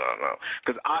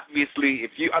 Because obviously,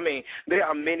 there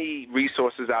are many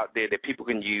resources out there that people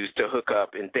can use to hook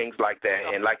up and things like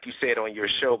that. And like you said on your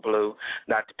show, Blue,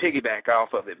 not to piggyback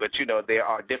off of it, but, there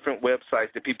are different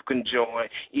websites that people can join.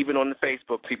 Even on the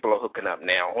Facebook, people are hooking up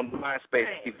now. On the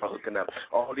MySpace, people are hooking up.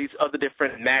 All these other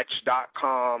different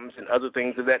Match.coms and other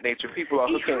things of that nature, people are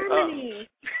hooking up.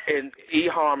 And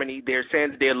eHarmony, they're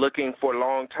saying that they're looking for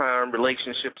long-term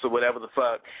relationships or whatever the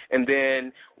fuck. And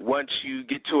then once you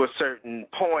get to a certain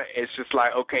point, it's just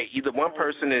like, okay, either one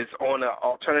person is on an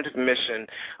alternative mission.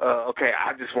 Okay,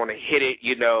 I just want to hit it.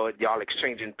 Y'all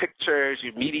exchanging pictures,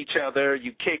 you meet each other,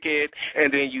 you kick it,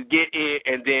 and then you get it,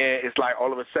 and then it's like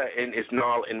all of a sudden it's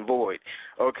null and void.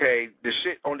 Okay, the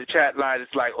shit on the chat line is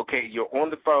like, okay, you're on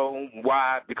the phone.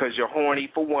 Why? Because you're horny,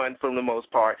 for one, for the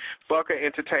most part. Fucker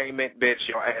entertainment, bitch.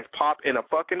 Your ass pop in a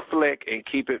fucking flick and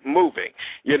keep it moving.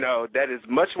 That is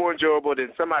much more enjoyable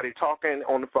than somebody talking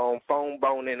on the phone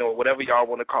boning, or whatever y'all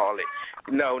want to call it.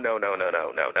 No.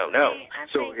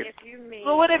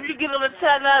 But what if you get on the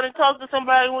chat line and talk to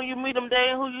somebody when you meet them, they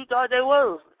ain't who you thought they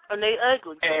was? And they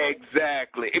ugly.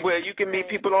 Exactly. Well, you can meet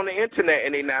people on the internet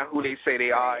and they're not who they say they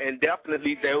are, and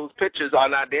definitely those pictures are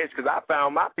not theirs, because I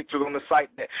found my pictures on the site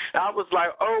that I was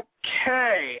like,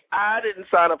 okay, I didn't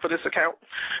sign up for this account.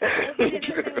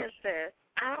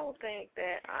 I don't think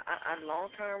that a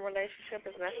long-term relationship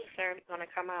is necessarily going to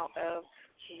come out of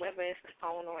whether it's the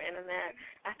phone or internet.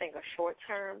 I think a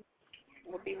short-term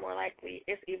would be more likely.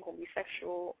 It's either going to be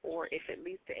sexual, or if it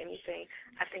leads to anything,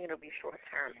 I think it'll be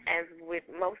short-term. As with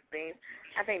most things,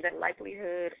 I think the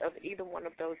likelihood of either one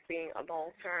of those being a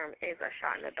long-term is a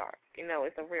shot in the dark.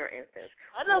 It's a rare instance.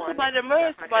 I know somebody that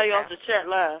married somebody off the chat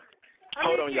line.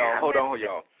 Hold on, y'all.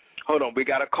 Hold on. We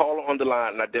got a caller on the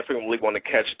line, and I definitely want to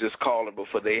catch this caller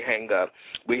before they hang up.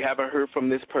 We haven't heard from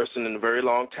this person in a very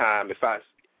long time. If I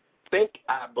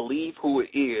believe who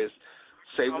it is,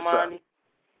 say what's up.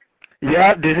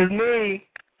 Yeah, this is me.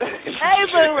 Hey,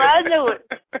 boo, I knew it.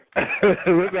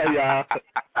 What's up, y'all?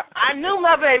 I knew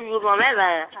my baby was on that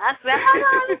line. I said,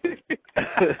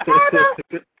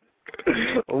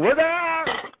 hello. What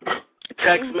up?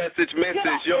 Text message,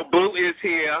 your boo is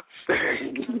here.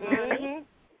 Mm-hmm.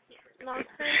 No,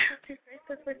 thank you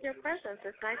with your presence.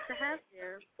 It's nice to have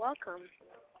you. Welcome.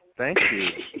 Thank you.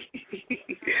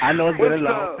 I know it's been a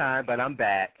long time, but I'm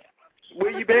back.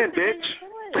 Where you been, bitch?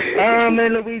 I'm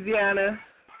in Louisiana.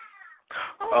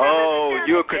 Oh,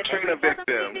 you're a Katrina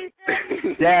victim.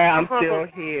 Yeah, I'm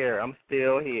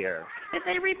still here. Did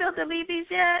they rebuild the levees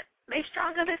yet? They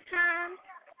stronger this time?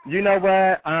 You know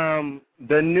what?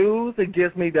 The news, it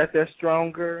gives me that they're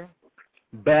stronger,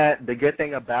 but the good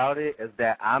thing about it is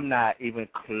that I'm not even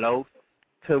close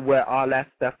to where all that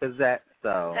stuff is at,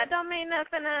 so. That don't mean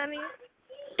nothing, honey.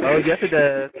 Oh, yes, it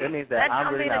does. It means that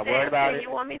I'm really not worried about it.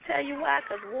 You want me to tell you why?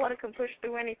 Because water can push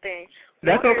through anything.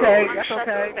 That's okay.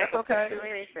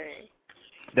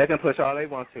 They can push all they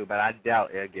want to, but I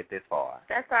doubt it'll get this far.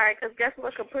 That's all right, because guess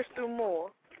what can push through more?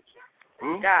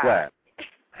 God. What?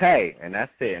 Hey, and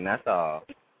that's it, and that's all.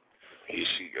 Here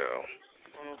she go.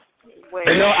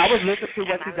 I was listening to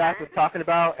what you guys were talking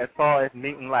about as far as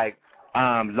meeting, like,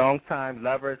 long-time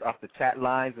lovers off the chat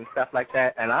lines and stuff like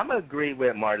that, and I'm going to agree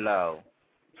with Merlot.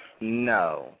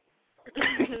 No.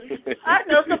 I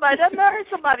know somebody that married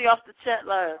somebody off the chat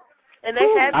line, and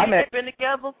they've been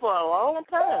together for a long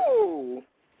time.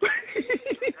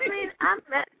 I mean, I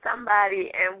met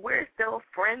somebody, and we're still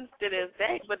friends to this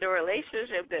day, but the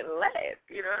relationship didn't last.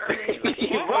 You know what I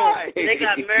mean? Right. They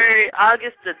got married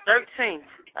August the 13th,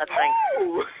 I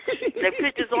think. Their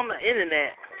pictures on the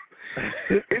internet.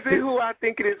 Is it who I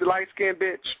think it is, the light-skinned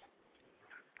bitch?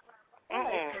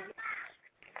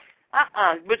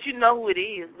 But you know who it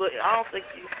is. But I don't think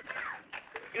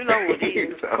you know who it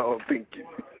is. I don't think you.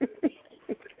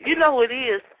 You know who it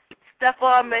is.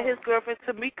 Stephon met his girlfriend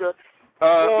Tamika.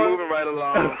 Moving right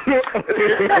along.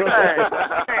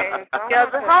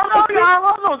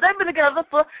 Hold on. They've been together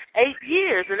for 8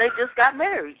 years, and they just got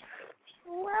married.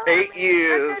 Well, 8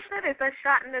 years. Like I said, it's a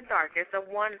shot in the dark. It's a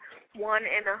one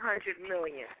in 100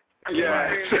 million. Yeah.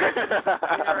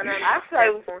 I say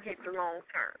we're going to hit the long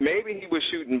term. Maybe he was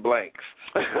shooting blanks.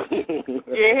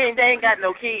 Yeah, they ain't got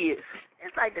no kids.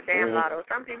 It's like the damn lotto.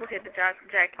 Some people hit the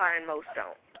jackpot and most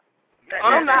don't. I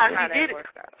don't know how she did it.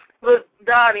 But,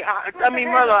 Donnie, I mean,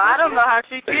 Merlot, I don't know how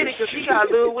she did it because she got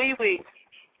a little wee-wee.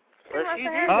 But she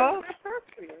did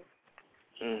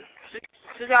it.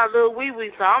 She got a little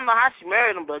wee-wee, so I don't know how she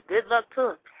married him, but good luck to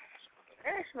her.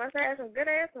 Yeah, she must have had some good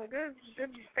ass, some good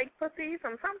fake pussy,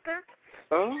 some something.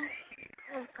 Oh?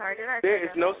 I'm sorry, did I say There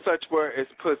is no such word as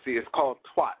pussy. It's called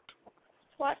twat.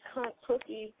 Twat, cunt,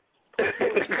 pussy,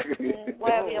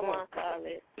 whatever you want to call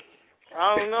it.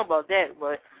 I don't know about that,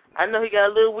 but I know he got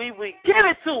a little wee-wee. Give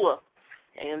it to her.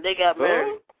 And they got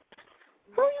married.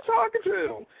 Who are you talking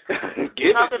to?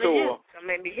 Give it to her. Don't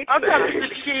make me hit you. I'm talking to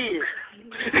the kids.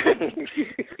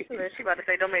 She about to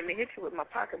say, don't make me hit you with my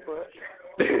pocketbook.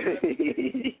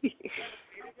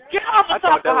 Get off the I top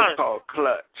thought that of was her. called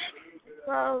clutch.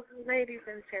 Well, ladies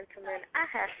and gentlemen, I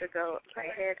have to go play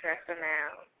hairdresser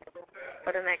now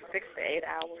for the next 6 to 8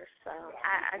 hours. So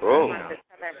I just wanted to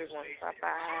tell everyone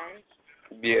bye-bye.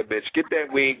 Yeah, bitch, get that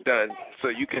wig done so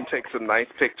you can take some nice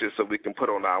pictures so we can put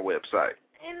on our website.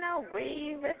 Ain't no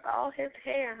weave. It's all his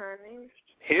hair, honey.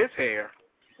 His hair?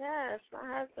 Yes, my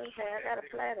husband's hair. I got to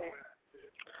plait it.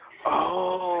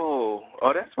 Oh,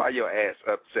 that's why your ass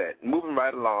upset. Moving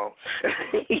right along. No,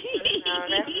 that's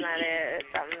not it.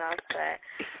 It's something else. But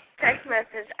text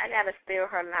message, I got to steal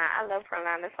her line. I love her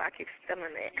line. That's why I keep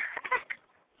stealing it.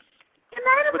 Good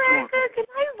night, America. Good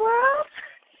night, world.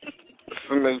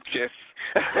 Smooches.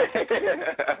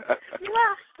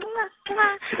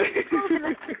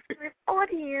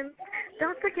 Audience,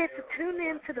 don't forget to tune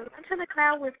in to the Lunch on the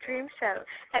Cloud with Dream show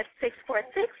at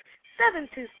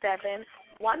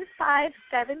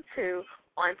 646-727-1572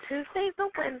 on Tuesdays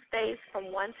and Wednesdays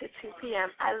from 1 to 2 p.m.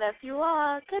 I love you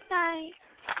all. Good night.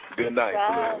 Good night.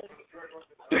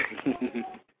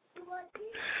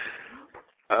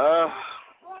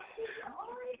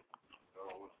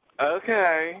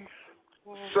 Okay.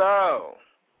 So,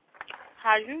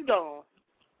 how you doing?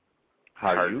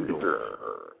 How you doing?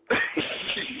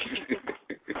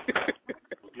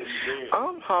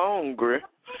 I'm hungry.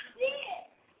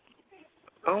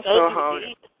 I'm so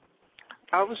hungry.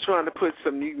 I was trying to put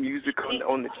some new music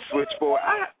on the switchboard.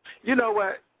 You know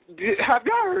what? Have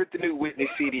y'all heard the new Whitney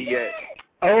CD yet?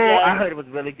 Oh, yeah. I heard it was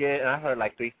really good, and I heard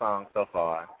like 3 songs so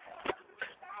far.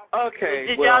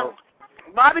 Okay,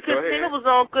 Bobby Christina was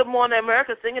on Good Morning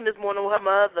America singing this morning with her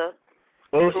mother.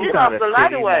 Oh, she lost a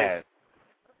lot of weight.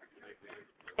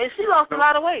 And she lost a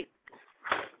lot of weight.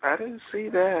 I didn't see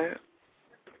that.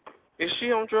 Is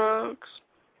she on drugs?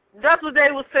 That's what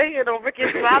they were saying on Ricky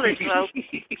Smiley show.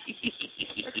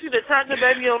 She done turned the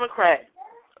baby on the crack.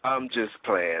 I'm just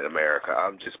playing, America.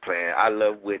 I'm just playing. I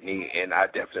love Whitney, and I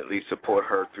definitely support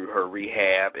her through her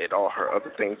rehab and all her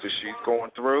other things that she's going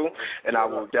through. And I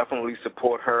will definitely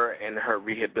support her in her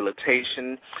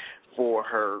rehabilitation for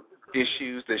her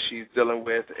issues that she's dealing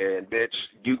with. And, bitch,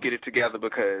 you get it together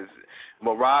because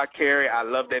Mariah Carey, I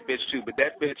love that bitch, too. But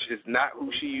that bitch is not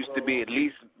who she used to be. At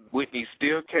least Whitney's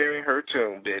still carrying her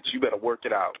tune, bitch. You better work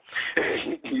it out.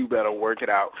 You better work it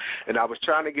out. And I was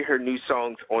trying to get her new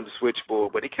songs on the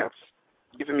switchboard, but it kept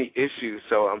giving me issues,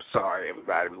 so I'm sorry,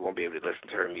 everybody. We won't be able to listen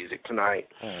to her music tonight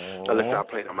unless I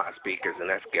play it on my speakers, and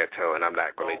that's ghetto, and I'm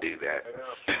not going to do that.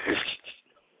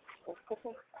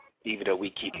 Even though we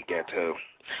keep it ghetto.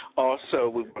 Also,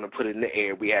 we want to put it in the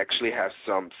air. We actually have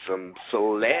some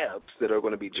celebs that are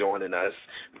going to be joining us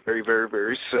very, very,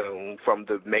 very soon from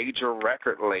the major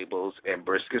record labels, and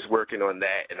Brisk is working on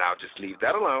that, and I'll just leave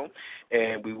that alone.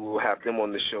 And we will have them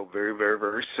on the show very, very,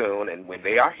 very soon. And when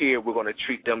they are here, we're going to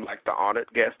treat them like the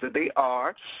honored guests that they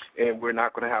are, and we're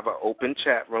not going to have an open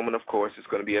chat room. And, of course, it's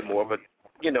going to be more of a,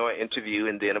 an interview,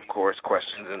 and then, of course,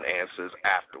 questions and answers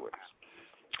afterwards.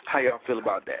 How y'all feel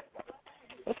about that?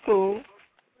 That's cool.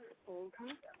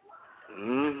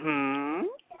 Mm-hmm.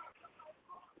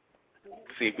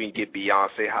 See if we can get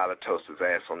Beyonce Halitosa's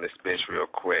ass on this bitch real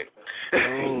quick.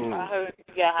 I heard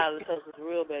you got Halitosa's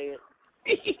real bad.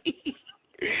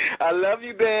 I love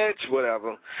you, bitch.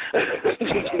 Whatever.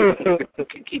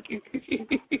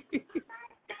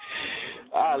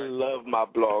 I love my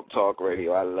blog talk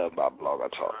radio. I love my blog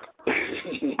talk.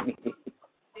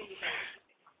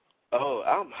 Oh,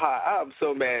 I'm hot. I'm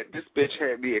so mad. This bitch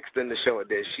had me extend the show and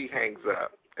then she hangs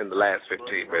up in the last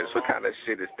 15 minutes. What kind of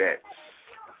shit is that?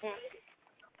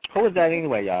 Who is that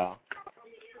anyway, y'all?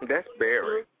 That's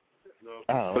Barry.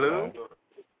 Oh, Blue? okay.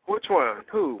 Which one?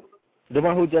 Who? The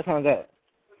one who just hung up.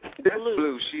 That's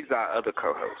Blue. She's our other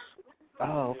co-host.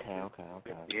 Oh, okay.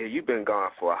 Yeah, you've been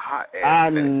gone for a hot ass I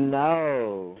minute.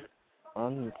 know.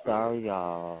 I'm sorry,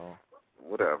 y'all.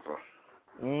 Whatever.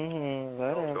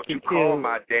 Whatever. Don't Keep you call cute.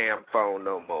 my damn phone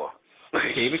no more.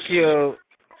 Keep it cute.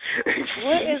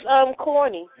 Where is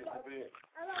Corny?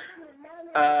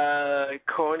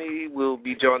 Corny will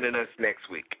be joining us next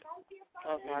week.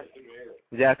 Okay.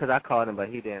 Yeah, 'cause I called him, but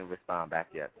he didn't respond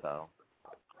back yet, so.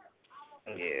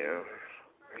 Yeah.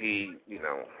 He,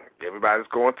 everybody's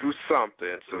going through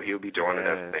something, so he'll be joining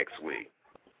us next week.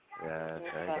 Yes,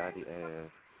 everybody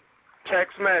is.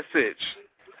 Text message.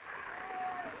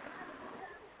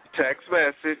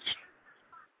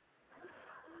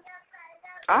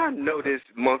 I know this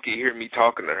monkey hear me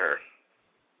talking to her.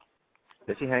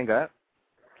 Did she hang up?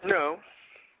 No.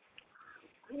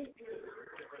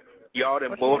 Y'all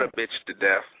done bored a bitch to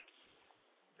death.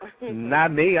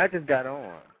 Not me. I just got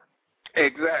on.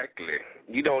 Exactly.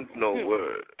 You don't know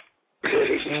word.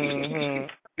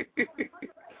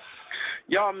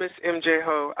 Y'all miss MJ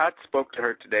Ho? I spoke to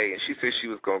her today, and she said she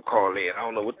was going to call in. I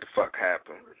don't know what the fuck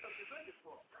happened.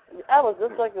 I was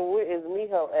just like, where is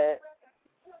Miho at?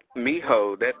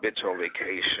 Miho, that bitch on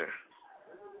vacation.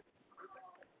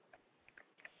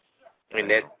 And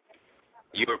that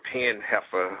European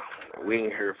heifer, we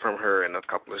ain't heard from her in a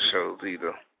couple of shows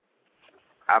either.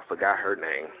 I forgot her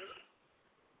name.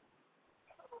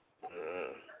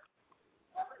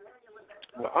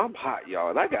 Well, I'm hot, y'all,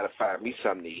 and I got to find me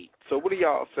something to eat. So what do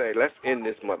y'all say? Let's end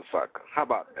this motherfucker. How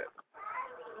about that?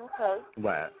 Okay.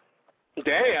 What?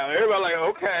 Damn, everybody like,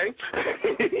 okay.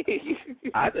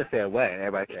 I just said what, and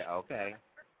everybody said okay.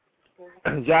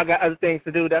 Y'all got other things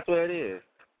to do, that's what it is.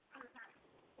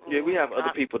 Yeah, we have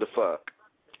other people to fuck.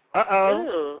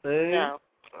 Uh-oh. No.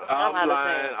 I'm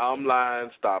lying.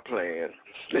 Stop playing.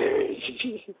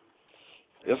 It's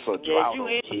a drought over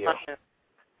here.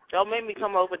 Don't make me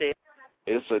come over there.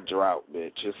 It's a drought,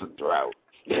 bitch. It's a drought.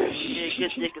 Yeah,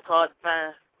 good dick is hard to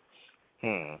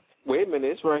find. Wait a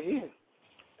minute, it's right here.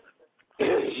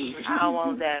 I don't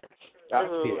want that. I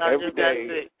see it every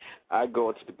day. I go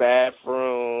into the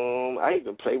bathroom. I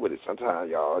even play with it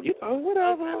sometimes, y'all. You know,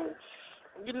 whatever.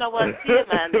 You know what? See it,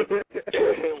 man.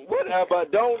 Whatever.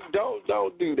 Don't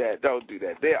do that. Don't do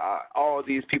that. There are all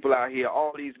these people out here,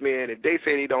 all these men, if they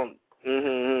say they don't,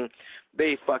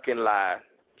 they fucking lie.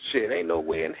 Shit, ain't no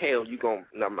way in hell you gon'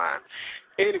 never mind.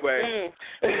 Anyway.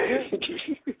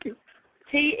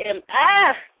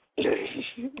 TMI.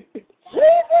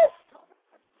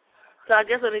 So I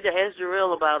guess I need to ask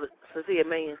Jarrell about it, since he a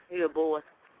man. He a boy.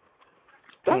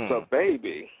 That's a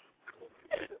baby.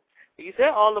 You said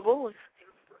all the boys.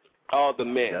 All the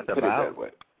men. That's put it that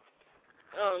way.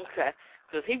 Okay.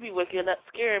 Because he be waking up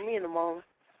scaring me in the morning.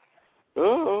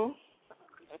 Oh.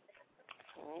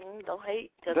 Don't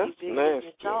hate, because he's in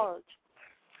charge.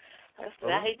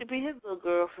 I hate to be his little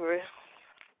girl, for real.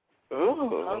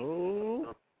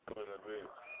 Oh.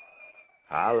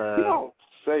 Holla. You don't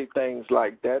say things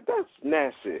like that. That's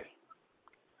nasty.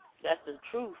 That's the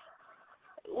truth.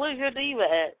 Where's your diva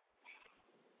at?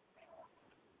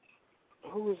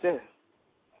 Who is that?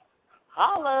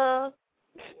 Holla.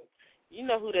 You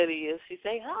know who that is. She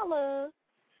say holla.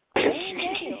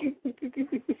 Damn.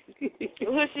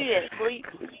 Where's she at? Sleep?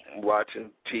 Watching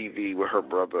TV with her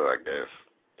brother, I guess.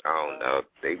 I don't know.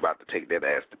 They about to take that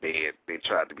ass to bed. They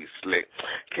tried to be slick.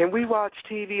 Can we watch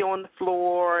TV on the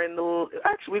floor?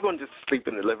 Actually, we're going to just sleep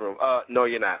in the living room. No,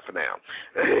 you're not for now.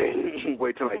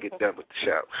 Wait till I get done with the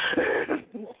show.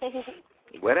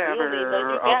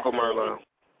 Whatever, Uncle Merlot.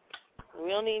 We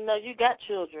don't even know you got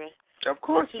children. Of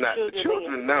course not. The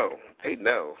children know. They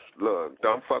know. Look,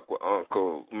 don't fuck with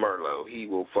Uncle Merlot. He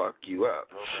will fuck you up.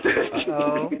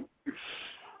 Uh-oh.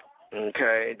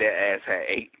 Okay, that ass had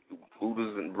 8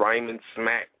 oodles and ramen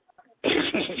smack.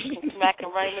 Smack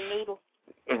and ramen noodle?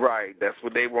 Right, that's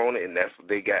what they wanted, and that's what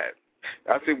they got.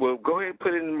 I said, well, go ahead and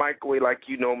put it in the microwave like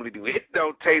you normally do. It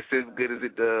don't taste as good as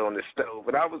it does on the stove.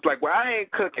 But I was like, well, I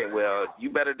ain't cooking. Well, you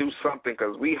better do something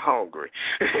because we hungry.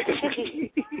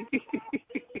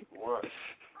 What?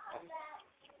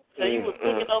 So you was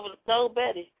cooking over the stove,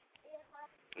 Betty?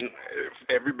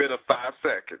 Every bit of 5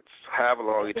 seconds, however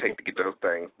long it takes to get those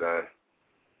things done.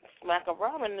 Smack of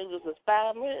ramen noodles is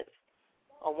 5 minutes,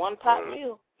 a one-pot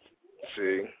meal.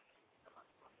 See?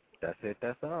 That's it,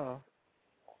 that's all.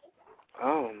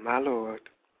 Oh, my Lord.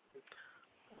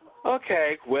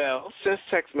 Okay, well, since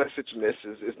text message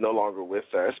Mrs. is no longer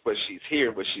with us, but she's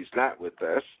here, but she's not with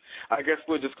us, I guess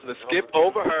we're just going to skip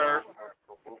over her.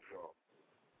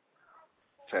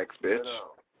 Text, bitch.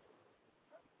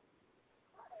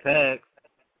 Text.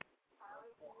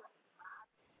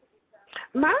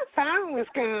 My phone was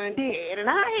going dead, and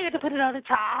I had to put it on the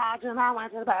charge, and I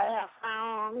went to the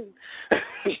bathroom.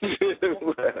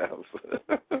 What else?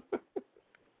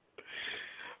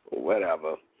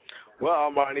 Whatever.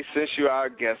 Well, Marnie, since you're our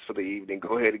guest for the evening,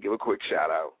 go ahead and give a quick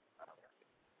shout-out.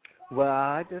 Well,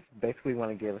 I just basically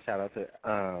want to give a shout-out to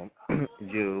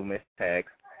you, Miss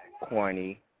Tex,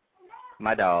 Corny,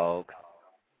 my dog,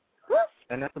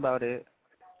 and that's about it.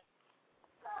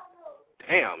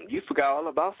 Damn, you forgot all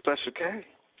about Special K.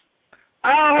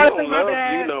 Oh, he don't love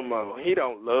you no more. He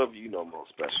don't love you no more,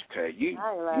 Special K.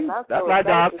 That's my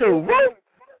dog too. Woo!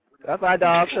 That's my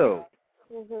dog too.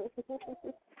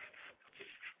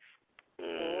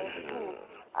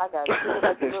 I got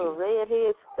like a little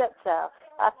redhead stepchild.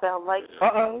 I sound like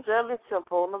Jelly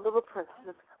Simple and the Little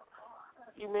Princess.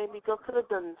 You made me go to the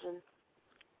dungeon.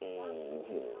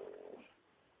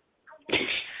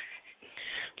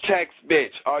 Text,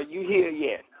 bitch, are you here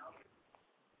yet?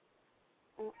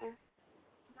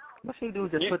 What she do?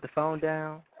 Just put the phone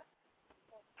down?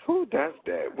 Who does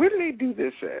that? Where do they do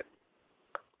this at?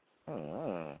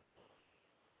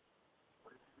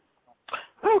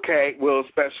 Okay, well,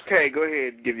 Special K, go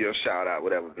ahead and give your shout out,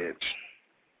 whatever, bitch.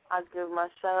 I give my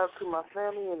shout out to my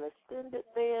family and extended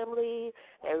family,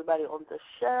 everybody on the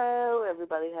show.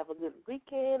 Everybody have a good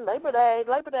weekend. Labor Day,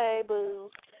 boo.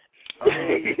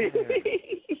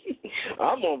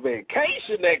 I'm on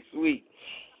vacation next week.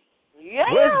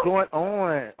 Yeah. What's going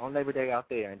on Labor Day out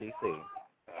there in D.C.?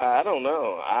 I don't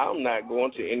know. I'm not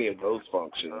going to any of those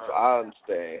functions. I'm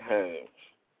staying home.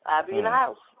 I'll be in the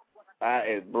house.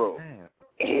 Bro.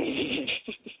 I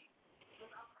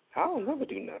don't never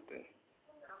do nothing.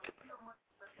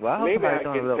 Well, I hope maybe somebody's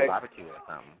doing a little barbecue or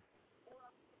something.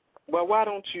 Well, why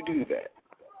don't you do that?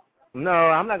 No,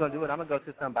 I'm not going to do it. I'm going to go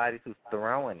to somebody who's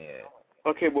throwing it.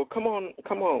 Okay, well, come on.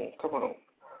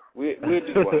 We'll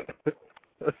do one.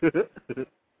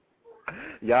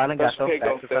 Y'all done got so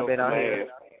fat since I've been out here.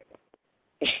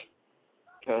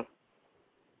 Huh?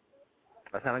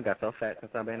 I done got so fat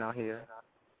since I've been out here.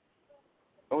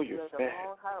 Oh, you're fat.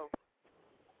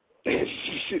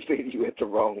 She said you at the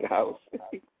wrong house.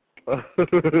 You said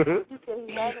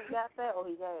he hasn't got fat or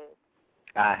he has?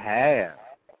 I have.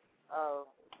 Oh,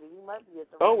 he might be at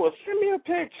the wrong well, send me a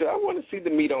picture. I want to see the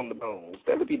meat on the bones.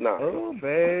 That'd be nice. Oh,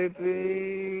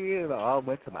 baby. It all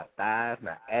went to my thighs,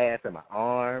 my ass, and my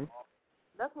arms.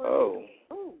 That's what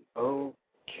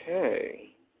okay.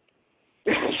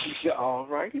 All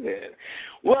righty then.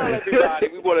 Well, everybody,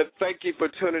 we want to thank you for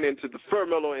tuning into the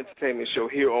Merlot Entertainment Show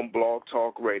here on Blog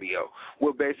Talk Radio.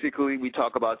 Where basically we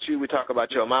talk about you, we talk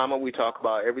about your mama, we talk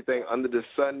about everything under the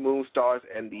sun, moon, stars,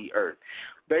 and the earth.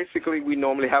 Basically, we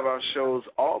normally have our shows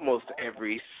almost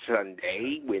every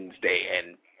Sunday, Wednesday,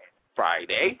 and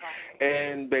Friday,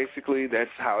 and basically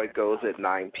that's how it goes at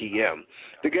 9 p.m.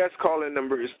 The guest call-in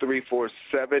number is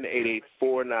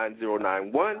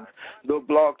 347-884-9091. The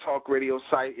Blog Talk Radio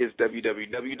site is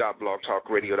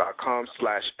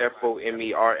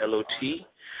www.blogtalkradio.com/FOMERLOT.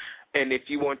 And if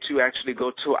you want to actually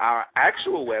go to our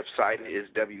actual website, it is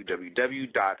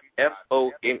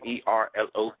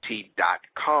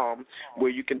www.FOMERLOT.com,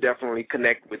 where you can definitely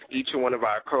connect with each one of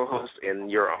our co-hosts in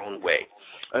your own way.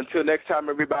 Until next time,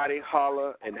 everybody,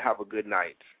 holla and have a good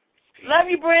night. Love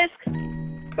you, Brisk.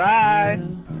 Bye.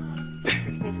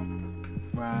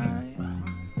 Right.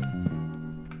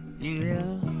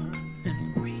 Yeah.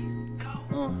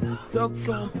 So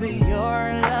comfy,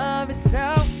 your love is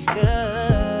so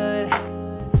good.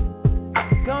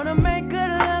 Gonna make good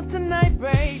love tonight,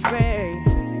 baby.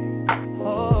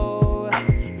 Oh,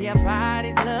 your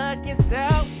body's looking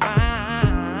so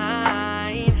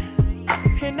fine,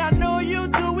 and I know you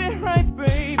do it right,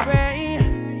 baby.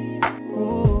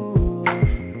 Ooh,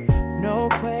 no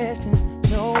questions,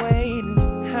 no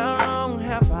waiting. How long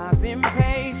have I been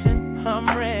patient?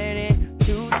 I'm ready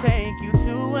to take you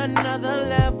to another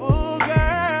level.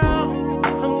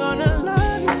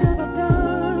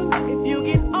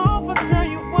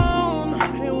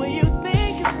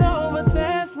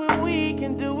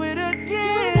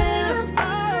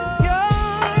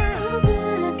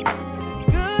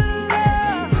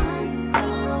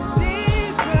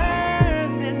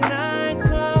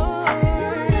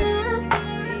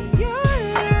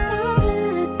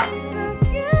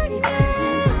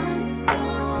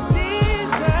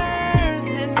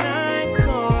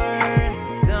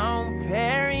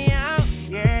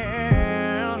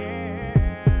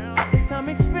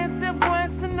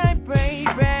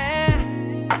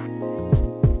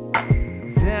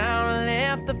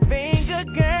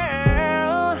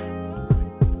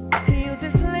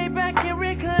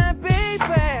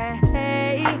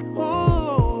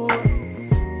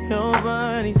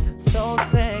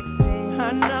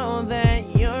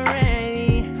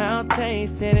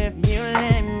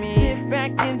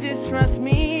 Trust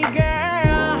me,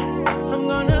 girl, I'm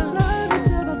gonna love you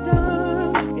till I'm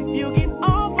done. If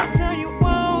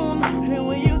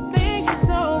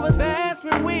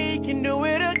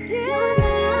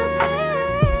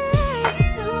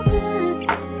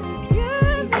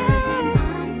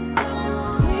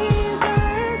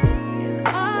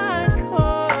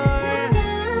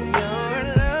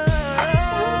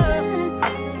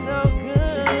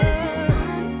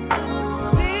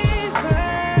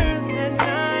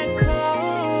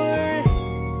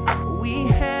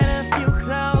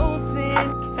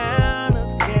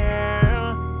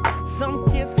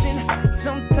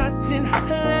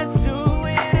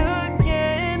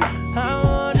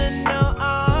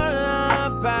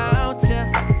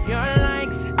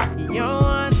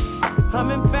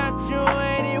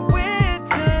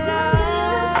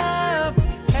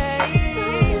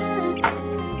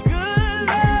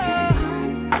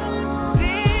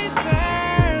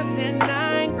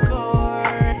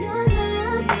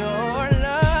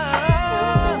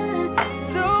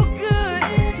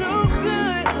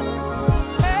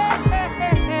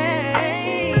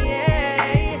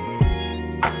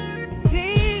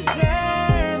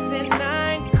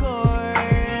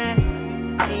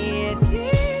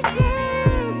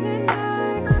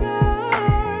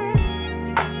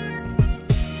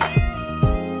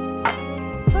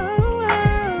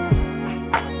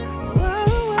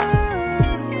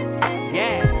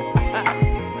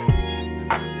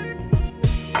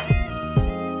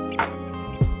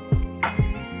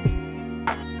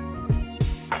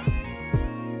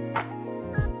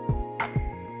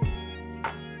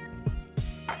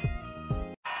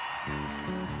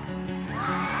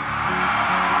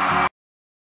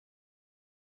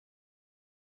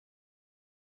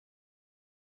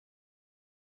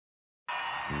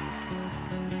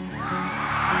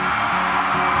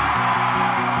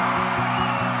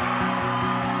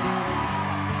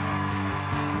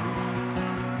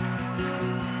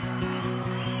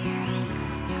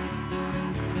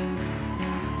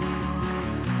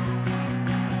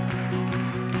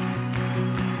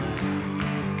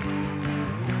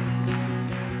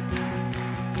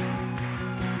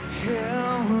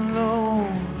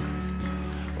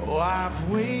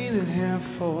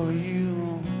for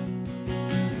you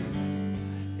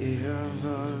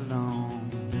ever long.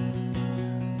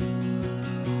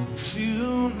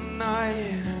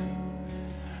 Tonight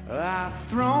I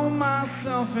throw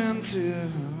myself into,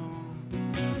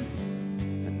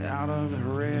 and out of the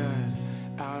red,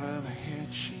 out of her head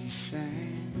she sang.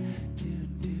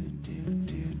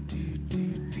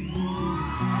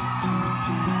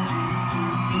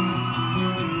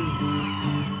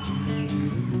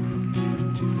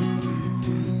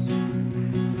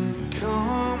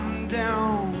 Come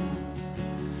down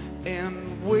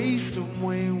and waste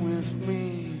away with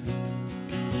me,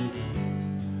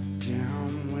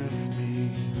 down with me.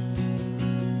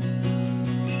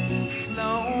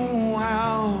 Slow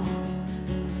how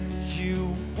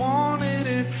you wanted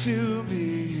it to be.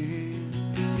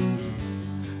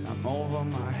 I'm over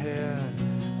my head,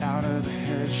 out of the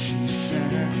head she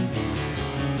said.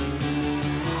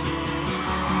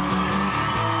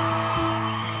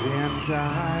 And I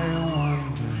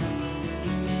wonder,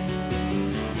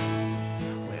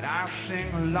 when I sing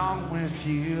along with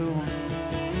you,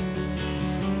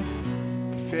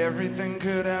 if everything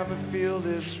could ever feel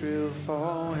this real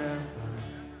forever.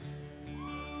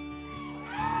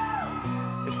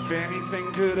 If anything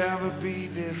could ever be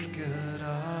this good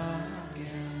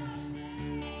again.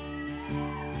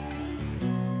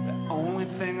 The only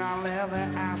thing I'll ever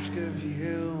ask of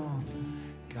you,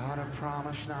 gotta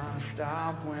promise not to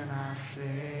stop when I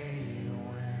say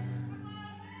when.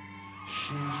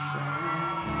 She said,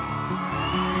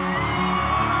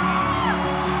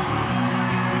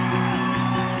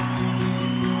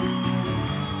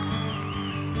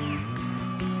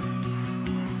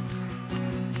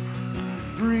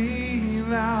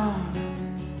 breathe out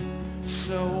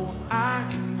so I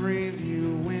can breathe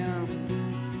you in,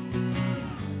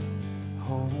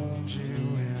 hold you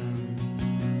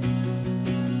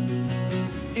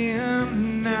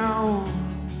in now.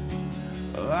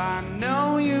 I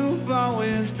know you've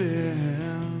always been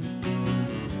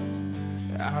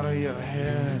out of your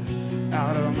head,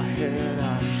 out of my head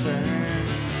I say.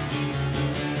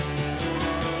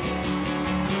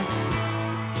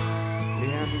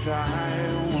 And I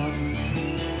wonder,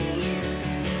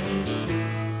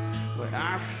 when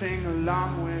I sing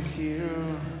along with you,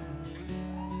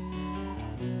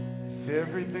 if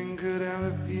everything could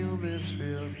ever feel this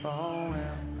real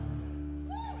forever.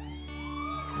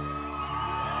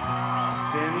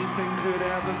 If anything could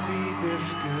ever be this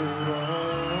good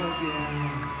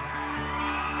again.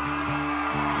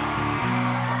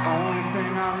 The only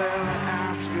thing I'll ever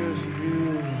ask of you,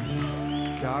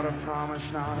 gotta promise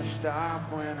not to stop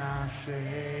when I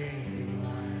say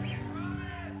when.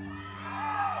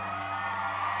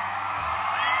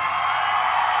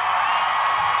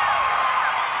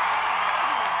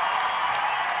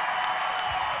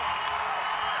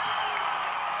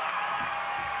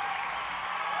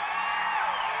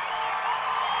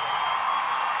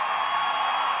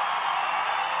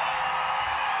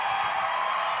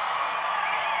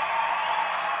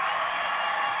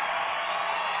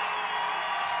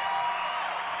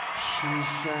 She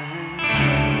sang.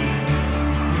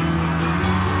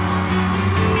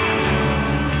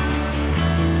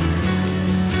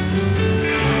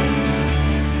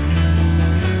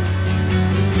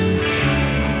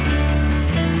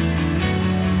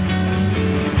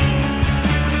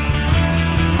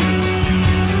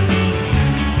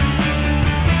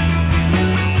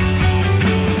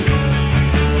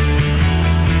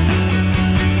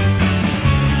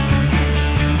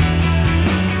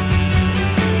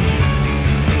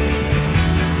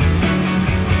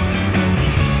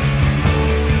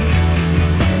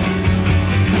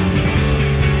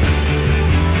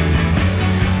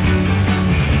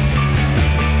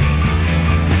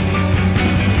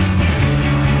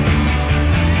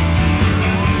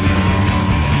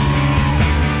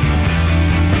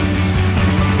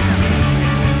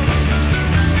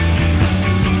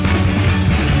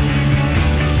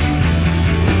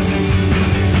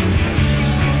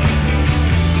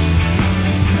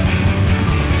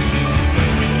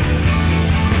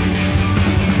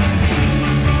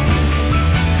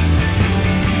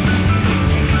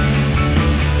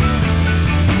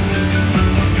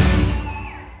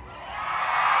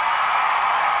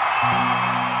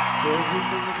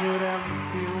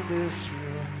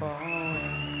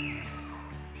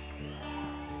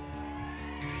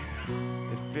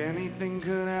 Anything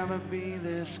could ever be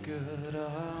this good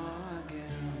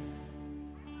again.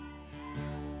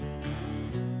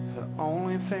 The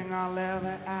only thing I'll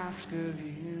ever ask of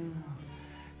you,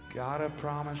 gotta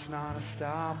promise not to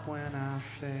stop when I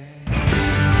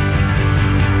say